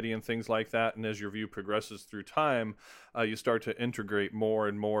society and things like that. And as your view progresses through time, you start to integrate more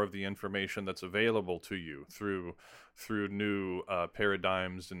and more of the information that's available to you through new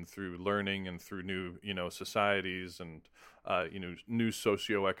paradigms and through learning and through new societies and new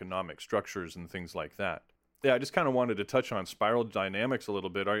socioeconomic structures and things like that. Yeah, I just kind of wanted to touch on spiral dynamics a little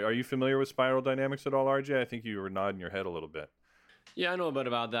bit. Are you familiar with spiral dynamics at all, RJ? I think you were nodding your head a little bit. Yeah, I know a bit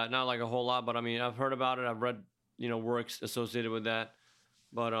about that. Not like a whole lot, but I mean, I've heard about it. I've read, works associated with that.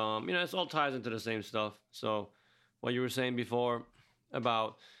 But, it's all ties into the same stuff. So what you were saying before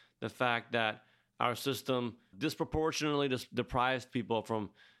about the fact that our system disproportionately deprives people from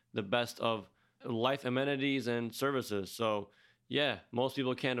the best of life amenities and services. So, yeah, most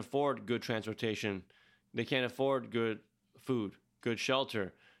people can't afford good transportation. They can't afford good food, good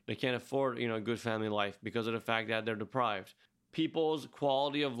shelter. They can't afford, good family life because of the fact that they're deprived. People's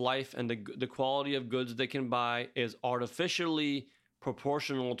quality of life and the quality of goods they can buy is artificially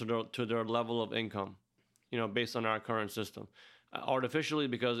proportional to their level of income, based on our current system. Artificially,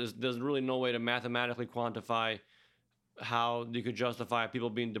 because there's really no way to mathematically quantify how you could justify people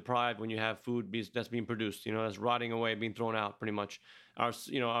being deprived when you have food that's being produced, that's rotting away, being thrown out pretty much. Our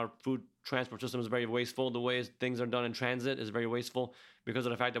food transport system is very wasteful. The way things are done in transit is very wasteful because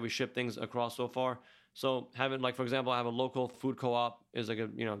of the fact that we ship things across so far. So having, like, for example, I have a local food co-op is like a,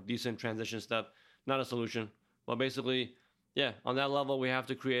 decent transition step, not a solution. But basically, yeah, on that level, we have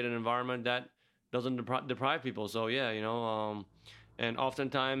to create an environment that doesn't deprive people. So yeah, and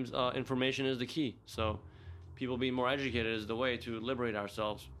oftentimes information is the key. So people being more educated is the way to liberate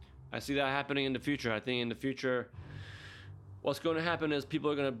ourselves. I see that happening in the future. I think in the future, what's going to happen is people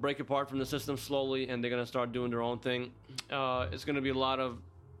are going to break apart from the system slowly, and they're going to start doing their own thing. It's going to be a lot of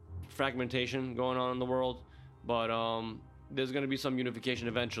fragmentation going on in the world, but there's going to be some unification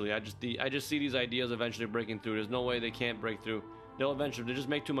eventually. I just see these ideas eventually breaking through. There's no way they can't break through. They just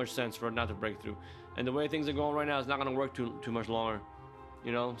make too much sense for it not to break through. And the way things are going right now, it's not going to work too much longer,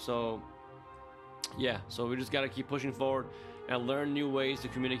 so yeah, so we just got to keep pushing forward and learn new ways to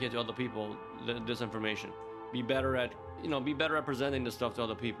communicate to other people this information. Be better at presenting this stuff to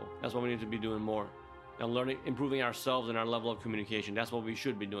other people. That's what we need to be doing more. And improving ourselves and our level of communication. That's what we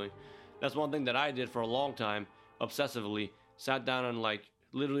should be doing. That's one thing that I did for a long time, obsessively. Sat down and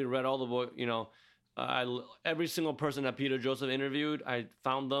literally read all the book. Every single person that Peter Joseph interviewed, I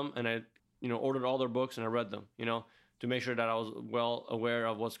found them and I, ordered all their books and I read them. To make sure that I was well aware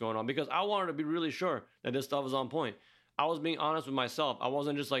of what's going on, because I wanted to be really sure that this stuff was on point. I was being honest with myself. I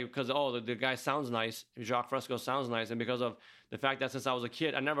wasn't just because the guy sounds nice, Jacques Fresco sounds nice, and because of the fact that since I was a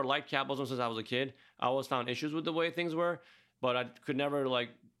kid, I never liked capitalism since I was a kid. I always found issues with the way things were, but I could never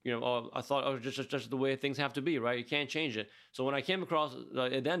I thought just the way things have to be, right? You can't change it. So when I came across the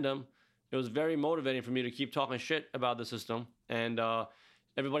addendum, it was very motivating for me to keep talking shit about the system, and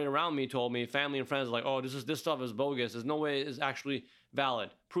everybody around me told me, family and friends, this stuff is bogus. There's no way it's actually valid.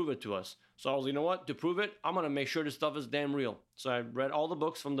 Prove it to us. So I was, you know what? To prove it, I'm going to make sure this stuff is damn real. So I read all the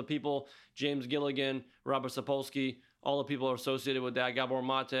books from the people, James Gilligan, Robert Sapolsky, all the people associated with that, Gabor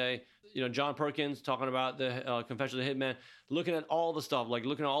Mate, John Perkins talking about the Confessions of the Hitman, looking at all the stuff,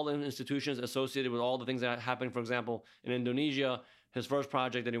 looking at all the institutions associated with all the things that happened, for example, in Indonesia, his first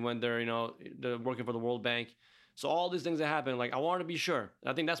project that he went there, working for the World Bank. So all these things that happen, I want to be sure.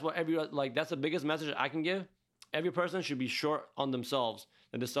 I think that's what that's the biggest message I can give. Every person should be sure on themselves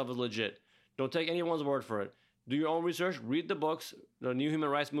that this stuff is legit. Don't take anyone's word for it. Do your own research. Read the books, the New Human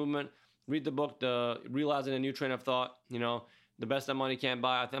Rights Movement. Read the book, the Realizing a New Train of Thought. The Best That Money Can't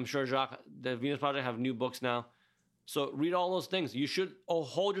Buy. I'm sure Jacques, the Venus Project, have new books now. So read all those things. You should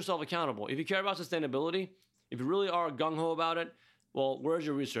hold yourself accountable. If you care about sustainability, if you really are gung-ho about it, well, where's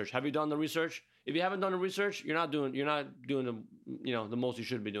your research? Have you done the research? If you haven't done the research, you're not doing the most you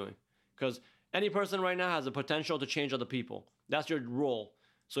should be doing. Because any person right now has the potential to change other people. That's your role.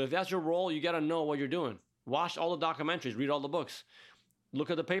 So if that's your role, you got to know what you're doing. Watch all the documentaries, read all the books,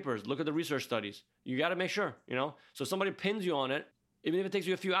 look at the papers, look at the research studies. You got to make sure, So if somebody pins you on it, even if it takes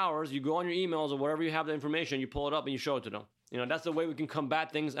you a few hours, you go on your emails or wherever you have the information, you pull it up and you show it to them. That's the way we can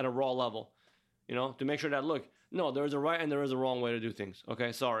combat things at a raw level. you know, to make sure that, look, no, there is a right and there is a wrong way to do things.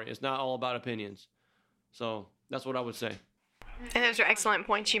 Okay, sorry, it's not all about opinions. So that's what I would say. And those are excellent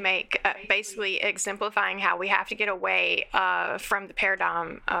points you make, basically exemplifying how we have to get away from the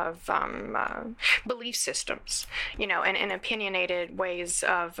paradigm of belief systems, you know, and opinionated ways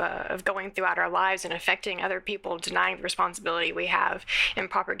of going throughout our lives and affecting other people, denying the responsibility we have in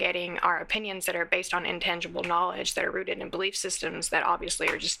propagating our opinions that are based on intangible knowledge that are rooted in belief systems that obviously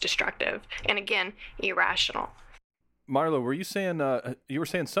are just destructive and, again, irrational. Marlo, were you saying, you were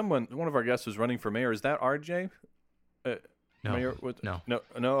saying one of our guests was running for mayor. Is that RJ? No, Mayor,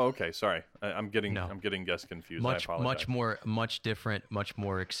 no. Okay, sorry. I'm getting guests confused. I apologize. Much different, much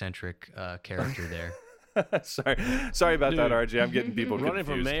more eccentric character there. Sorry about that, RJ. I'm getting people running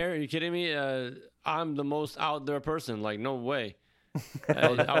confused. for mayor? Are you kidding me? I'm the most out there person. Like, no way. I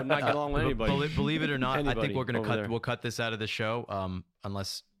would not get along with anybody. Believe it or not, I think we'll cut this out of the show,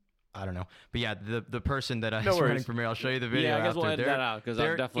 unless. I don't know, but yeah, the person that is running for mayor, I'll show you the video. Yeah, I guess after. we'll edit that out because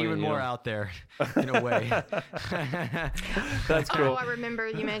I'm definitely even more out there in a way. That's cool. Oh, I remember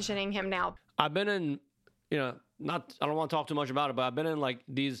you mentioning him now. I've been in, I don't want to talk too much about it, but I've been in like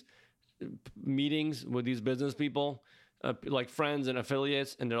these meetings with these business people, like friends and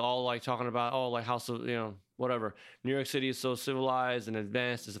affiliates, and they're all like talking about, like how, whatever. New York City is so civilized and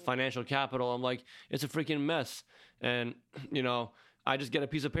advanced. It's a financial capital. I'm like, it's a freaking mess. And, I just get a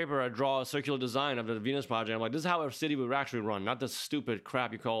piece of paper, I draw a circular design of the Venus Project. I'm like, this is how a city would actually run, not this stupid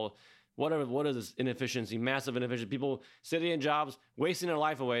crap you call whatever. What is this inefficiency, massive inefficiency? People sitting in jobs, wasting their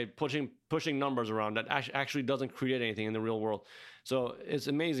life away, pushing numbers around that actually doesn't create anything in the real world. So it's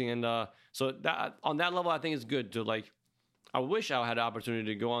amazing. And so that on that level, I think it's good to I wish I had the opportunity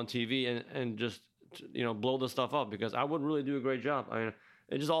to go on TV and just, blow this stuff up, because I would really do a great job. I mean,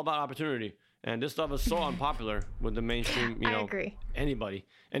 it's just all about opportunity. And this stuff is so unpopular with the mainstream, I agree. Anybody,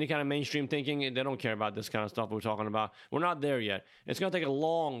 any kind of mainstream thinking, they don't care about this kind of stuff we're talking about. We're not there yet. It's going to take a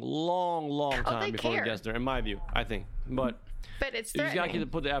long, long, long time before it gets there, in my view, I think. But it's you just got to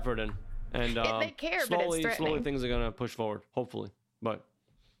put the effort in. And they care, slowly, but it's slowly things are going to push forward, hopefully. But,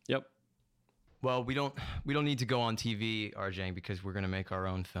 yep. Well, we don't need to go on TV, RJ, because we're going to make our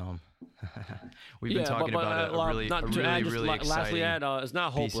own film. We've been talking about a really exciting. Lastly, it's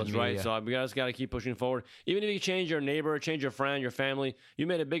not hopeless, right? So we just got to keep pushing forward. Even if you change your neighbor, change your friend, your family, you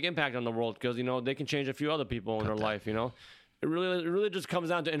made a big impact on the world, because they can change a few other people in their life. It really just comes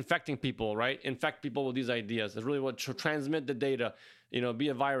down to infecting people, right? Infect people with these ideas. It's really what transmit the data. Be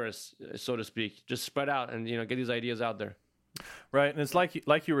a virus, so to speak. Just spread out and get these ideas out there. Right, and it's like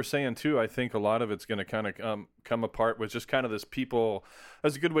you were saying too. I think a lot of it's going to kind of come apart with just kind of this people.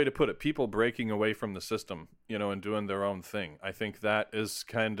 That's a good way to put it. People breaking away from the system, and doing their own thing. I think that is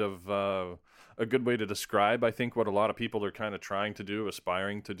kind of a good way to describe, I think, what a lot of people are kind of trying to do,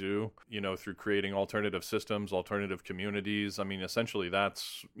 aspiring to do, through creating alternative systems, alternative communities. I mean, essentially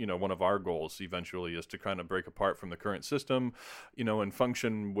that's, one of our goals eventually is to kind of break apart from the current system, and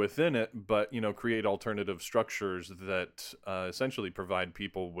function within it, but, create alternative structures that essentially provide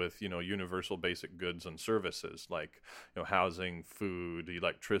people with, universal basic goods and services like, housing, food,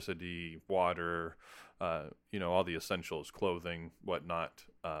 electricity, water, all the essentials, clothing, whatnot,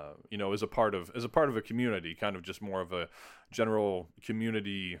 as a part of a community, kind of just more of a general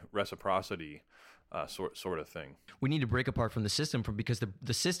community reciprocity sort of thing. We need to break apart from the system because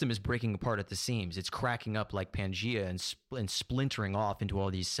the system is breaking apart at the seams. It's cracking up like Pangea and splintering off into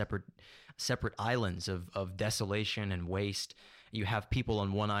all these separate islands of desolation and waste. You have people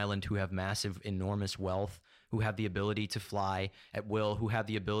on one island who have massive, enormous wealth, who have the ability to fly at will, who have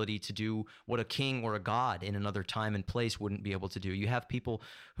the ability to do what a king or a god in another time and place wouldn't be able to do. You have people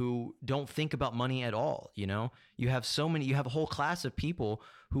who don't think about money at all, You have you have a whole class of people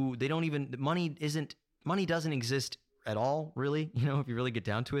who money doesn't exist at all, really, if you really get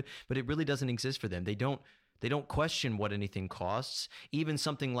down to it, but it really doesn't exist for them. They don't question what anything costs. Even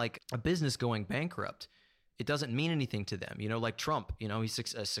something like a business going bankrupt, it doesn't mean anything to them. Like Trump,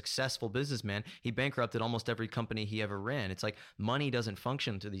 he's a successful businessman. He bankrupted almost every company he ever ran. It's like money doesn't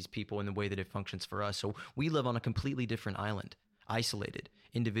function to these people in the way that it functions for us. So we live on a completely different island, isolated,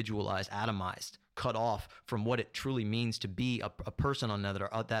 individualized, atomized, cut off from what it truly means to be a person on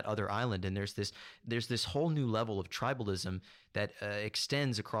that other island. And there's this whole new level of tribalism that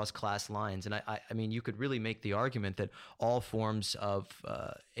extends across class lines. And I mean, you could really make the argument that all forms of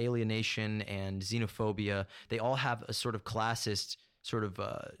alienation and xenophobia, they all have a sort of classist sort of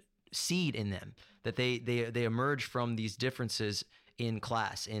seed in them, that they emerge from these differences in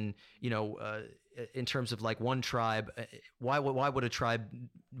class, in terms of like one tribe. Why would a tribe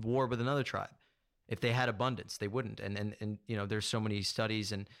war with another tribe? If they had abundance, they wouldn't. And there's so many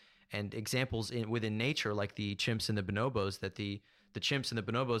studies and and examples within nature, like the chimps and the bonobos, that the chimps and the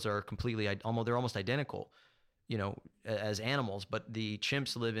bonobos are they're almost identical, as animals, but the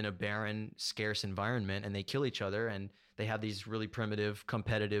chimps live in a barren, scarce environment and they kill each other, and they have these really primitive,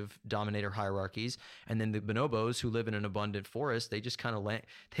 competitive dominator hierarchies. And then the bonobos, who live in an abundant forest, they just kind of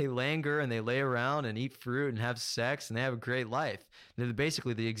they languor and they lay around and eat fruit and have sex, and they have a great life. They're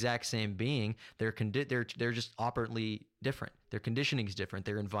basically the exact same being. They're just operantly different. Their conditioning is different.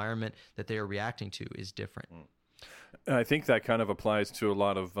 Their environment that they are reacting to is different. And I think that kind of applies to a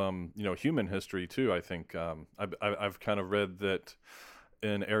lot of human history too. I think I've kind of read that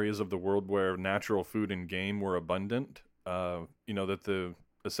in areas of the world where natural food and game were abundant, that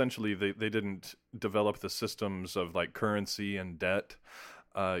essentially they didn't develop the systems of like currency and debt,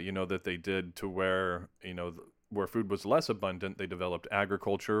 that they did to where where food was less abundant. They developed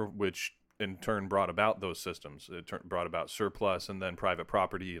agriculture, which in turn brought about those systems. It brought about surplus and then private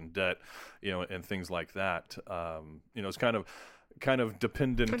property and debt, and things like that. It's kind of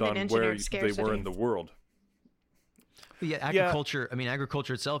dependent on where they were in the world. Yeah, agriculture. Yeah. I mean,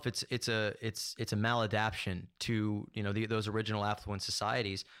 agriculture itself, it's a maladaptation to those original affluent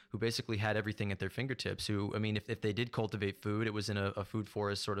societies who basically had everything at their fingertips. Who, I mean, if they did cultivate food, it was in a food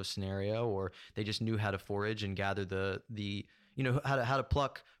forest sort of scenario, or they just knew how to forage and gather the how to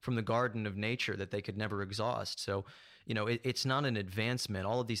pluck from the garden of nature that they could never exhaust. So, it's not an advancement.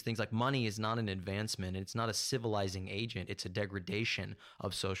 All of these things, like money, is not an advancement. It's not a civilizing agent. It's a degradation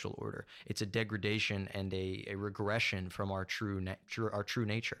of social order. It's a degradation and a regression from our true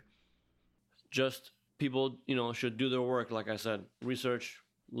nature. Just people, should do their work. Like I said, research,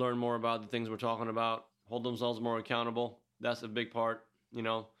 learn more about the things we're talking about, hold themselves more accountable. That's a big part,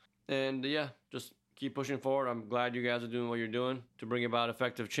 and just keep pushing forward. I'm glad you guys are doing what you're doing to bring about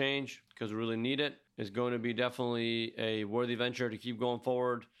effective change, because we really need it. It's going to be definitely a worthy venture to keep going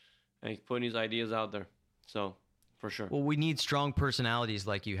forward and putting these ideas out there. So, for sure. Well, we need strong personalities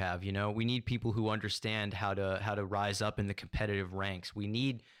like you have. We need people who understand how to rise up in the competitive ranks. We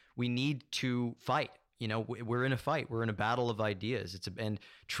need to fight. We're in a fight. We're in a battle of ideas. And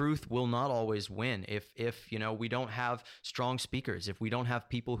truth will not always win if we don't have strong speakers, if we don't have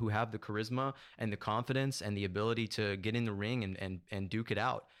people who have the charisma and the confidence and the ability to get in the ring and duke it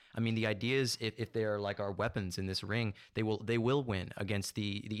out. I mean, the ideas, if they are like our weapons in this ring, they will win against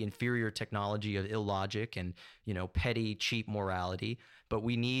the inferior technology of illogic and petty, cheap morality. But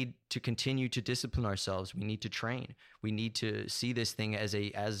we need to continue to discipline ourselves. We need to train. We need to see this thing as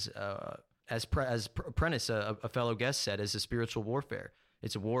Prentice, a fellow guest, said, as a spiritual warfare.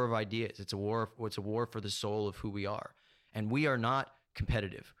 It's a war of ideas. It's a war for the soul of who we are. And we are not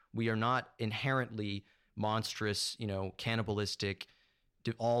competitive. We are not inherently monstrous, cannibalistic,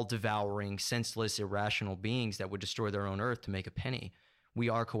 all devouring, senseless, irrational beings that would destroy their own earth to make a penny. We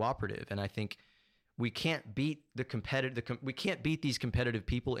are cooperative. And I think we can't beat we can't beat these competitive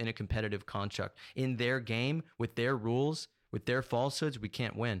people in a competitive construct. In their game, with their rules, with their falsehoods, we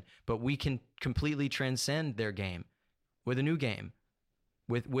can't win. But we can completely transcend their game with a new game,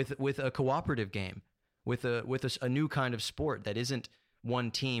 with a cooperative game, with a new kind of sport that isn't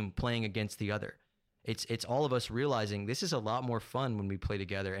one team playing against the other. It's all of us realizing this is a lot more fun when we play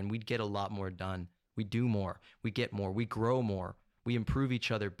together, and we get a lot more done. We do more. We get more. We grow more. We improve each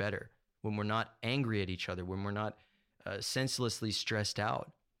other better when we're not angry at each other, when we're not senselessly stressed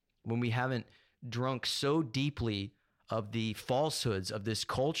out, when we haven't drunk so deeply of the falsehoods of this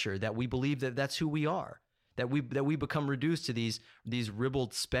culture that we believe that that's who we are, that we become reduced to these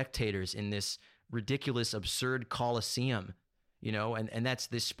ribald spectators in this ridiculous, absurd coliseum, and that's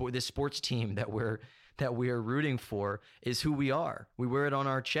this sports team that we are rooting for is who we are. We wear it on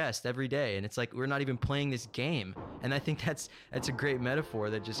our chest every day, and it's like we're not even playing this game. And I think that's a great metaphor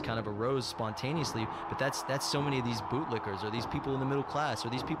that just kind of arose spontaneously. But that's so many of these bootlickers, or these people in the middle class,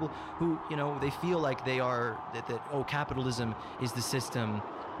 or these people who they feel like they are that capitalism is the system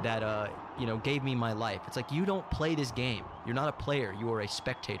that gave me my life. It's like, you don't play this game. You're not a player. You are a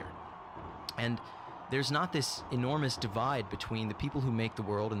spectator. And there's not this enormous divide between the people who make the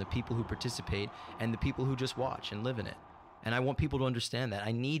world and the people who participate and the people who just watch and live in it. And I want people to understand that.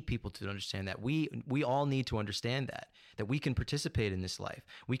 I need people to understand that. We all need to understand that we can participate in this life.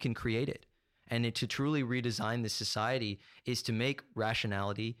 We can create it. And to truly redesign this society is to make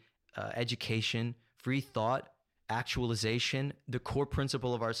rationality, education, free thought, actualization the core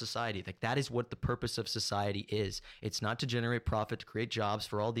principle of our society. Like, that is what the purpose of society is. It's not to generate profit, to create jobs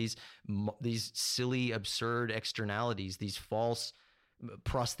for all these silly, absurd externalities, these false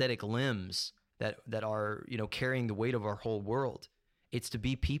prosthetic limbs that are carrying the weight of our whole world. It's to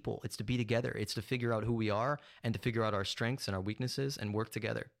be people. It's to be together. It's to figure out who we are and to figure out our strengths and our weaknesses and work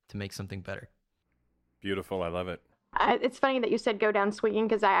together to make something better. Beautiful. I love it. It's funny that you said go down swinging,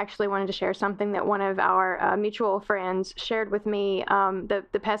 because I actually wanted to share something that one of our mutual friends shared with me.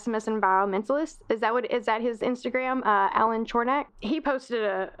 The pessimist environmentalist, is that his Instagram? Alan Chornak. He posted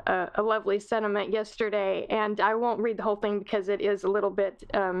a lovely sentiment yesterday, and I won't read the whole thing because it is a little bit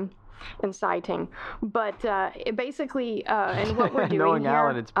inciting, but it basically and what we're doing knowing here,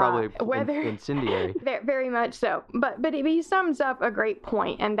 Alan, it's probably incendiary. Very much so, but he sums up a great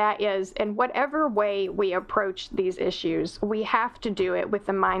point, and that is, in whatever way we approach these issues, we have to do it with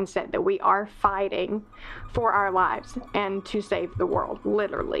the mindset that we are fighting for our lives and to save the world.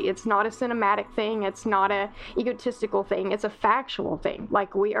 Literally, it's not a cinematic thing, it's not a egotistical thing, it's a factual thing.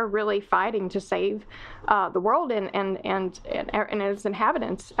 Like, we are really fighting to save the world and its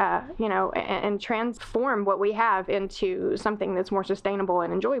inhabitants, and transform what we have into something that's more sustainable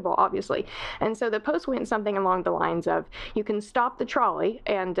and enjoyable, obviously. And so the post went something along the lines of, you can stop the trolley,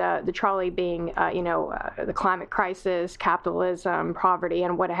 and the trolley being, the climate crisis, capitalism, poverty,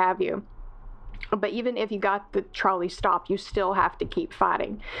 and what have you. But even if you got the trolley stopped, you still have to keep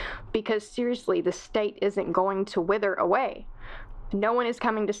fighting, because seriously, the state isn't going to wither away. No one is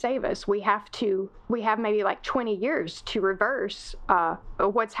coming to save us. We have maybe like 20 years to reverse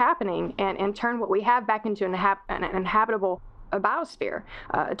what's happening and turn what we have back into an inhabitable biosphere.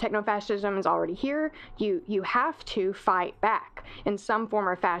 Technofascism is already here. You have to fight back in some form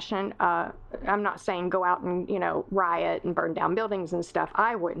or fashion. I'm not saying go out and riot and burn down buildings and stuff.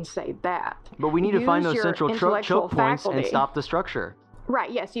 I wouldn't say that. But we need to find those central choke points and stop the structure.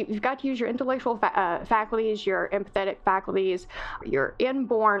 Right, yes, you've got to use your intellectual faculties, your empathetic faculties, your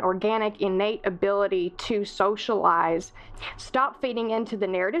inborn, organic, innate ability to socialize. Stop feeding into the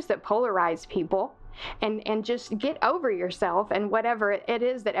narratives that polarize people, and just get over yourself and whatever it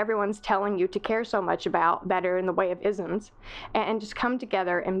is that everyone's telling you to care so much about that are in the way of isms, and just come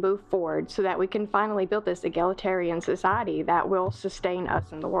together and move forward so that we can finally build this egalitarian society that will sustain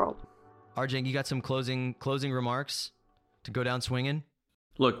us in the world. Arjang, you got some closing remarks to go down swinging?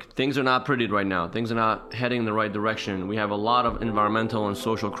 Look, things are not pretty right now. Things are not heading in the right direction. We have a lot of environmental and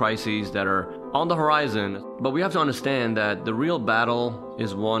social crises that are on the horizon. But we have to understand that the real battle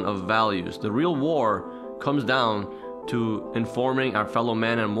is one of values. The real war comes down to informing our fellow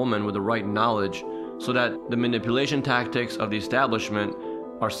man and woman with the right knowledge, so that the manipulation tactics of the establishment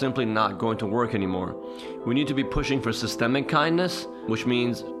are simply not going to work anymore. We need to be pushing for systemic kindness, which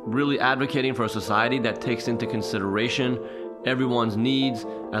means really advocating for a society that takes into consideration everyone's needs,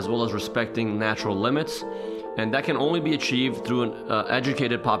 as well as respecting natural limits, and that can only be achieved through an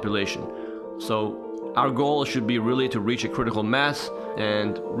educated population. So our goal should be really to reach a critical mass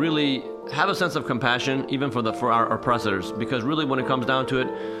and really have a sense of compassion even for our oppressors, because really when it comes down to it,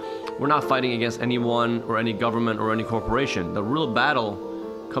 we're not fighting against anyone or any government or any corporation. The real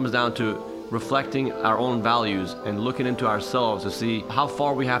battle comes down to reflecting our own values and looking into ourselves to see how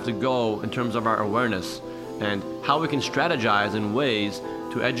far we have to go in terms of our awareness, and how we can strategize in ways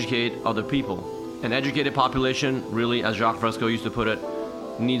to educate other people. An educated population, really, as Jacques Fresco used to put it,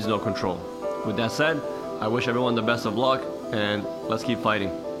 needs no control. With that said, I wish everyone the best of luck, and let's keep fighting.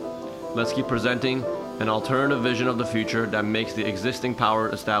 Let's keep presenting an alternative vision of the future that makes the existing power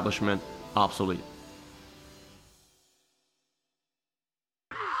establishment obsolete.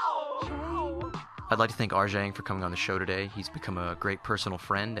 I'd like to thank Arjang for coming on the show today. He's become a great personal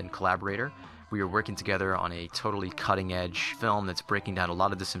friend and collaborator. We are working together on a totally cutting-edge film that's breaking down a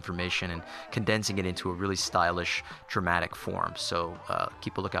lot of this information and condensing it into a really stylish, dramatic form. So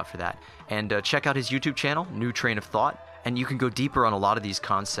keep a lookout for that. And check out his YouTube channel, New Train of Thought. And you can go deeper on a lot of these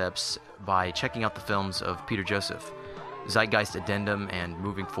concepts by checking out the films of Peter Joseph, Zeitgeist Addendum and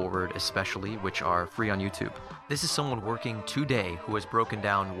Moving Forward especially, which are free on YouTube. This is someone working today who has broken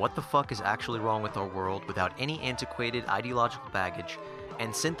down what the fuck is actually wrong with our world without any antiquated ideological baggage,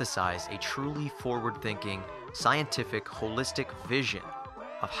 and synthesize a truly forward-thinking, scientific, holistic vision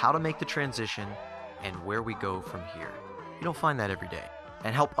of how to make the transition and where we go from here. You don't find that every day.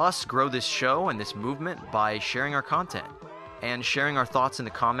 And help us grow this show and this movement by sharing our content and sharing our thoughts in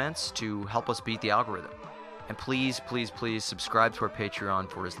the comments to help us beat the algorithm. And please, please, please subscribe to our Patreon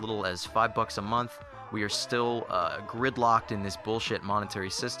for as little as $5 a month. We are still gridlocked in this bullshit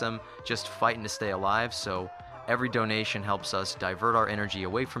monetary system, just fighting to stay alive, so every donation helps us divert our energy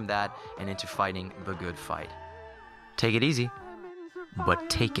away from that and into fighting the good fight. Take it easy, but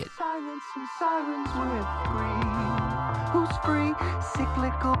take it. Who's free?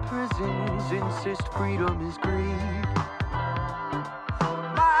 Cyclical prisons insist freedom is greed.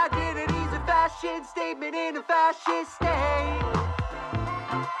 My identity's a fashion statement in a fascist state.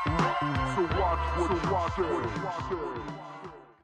 watch it.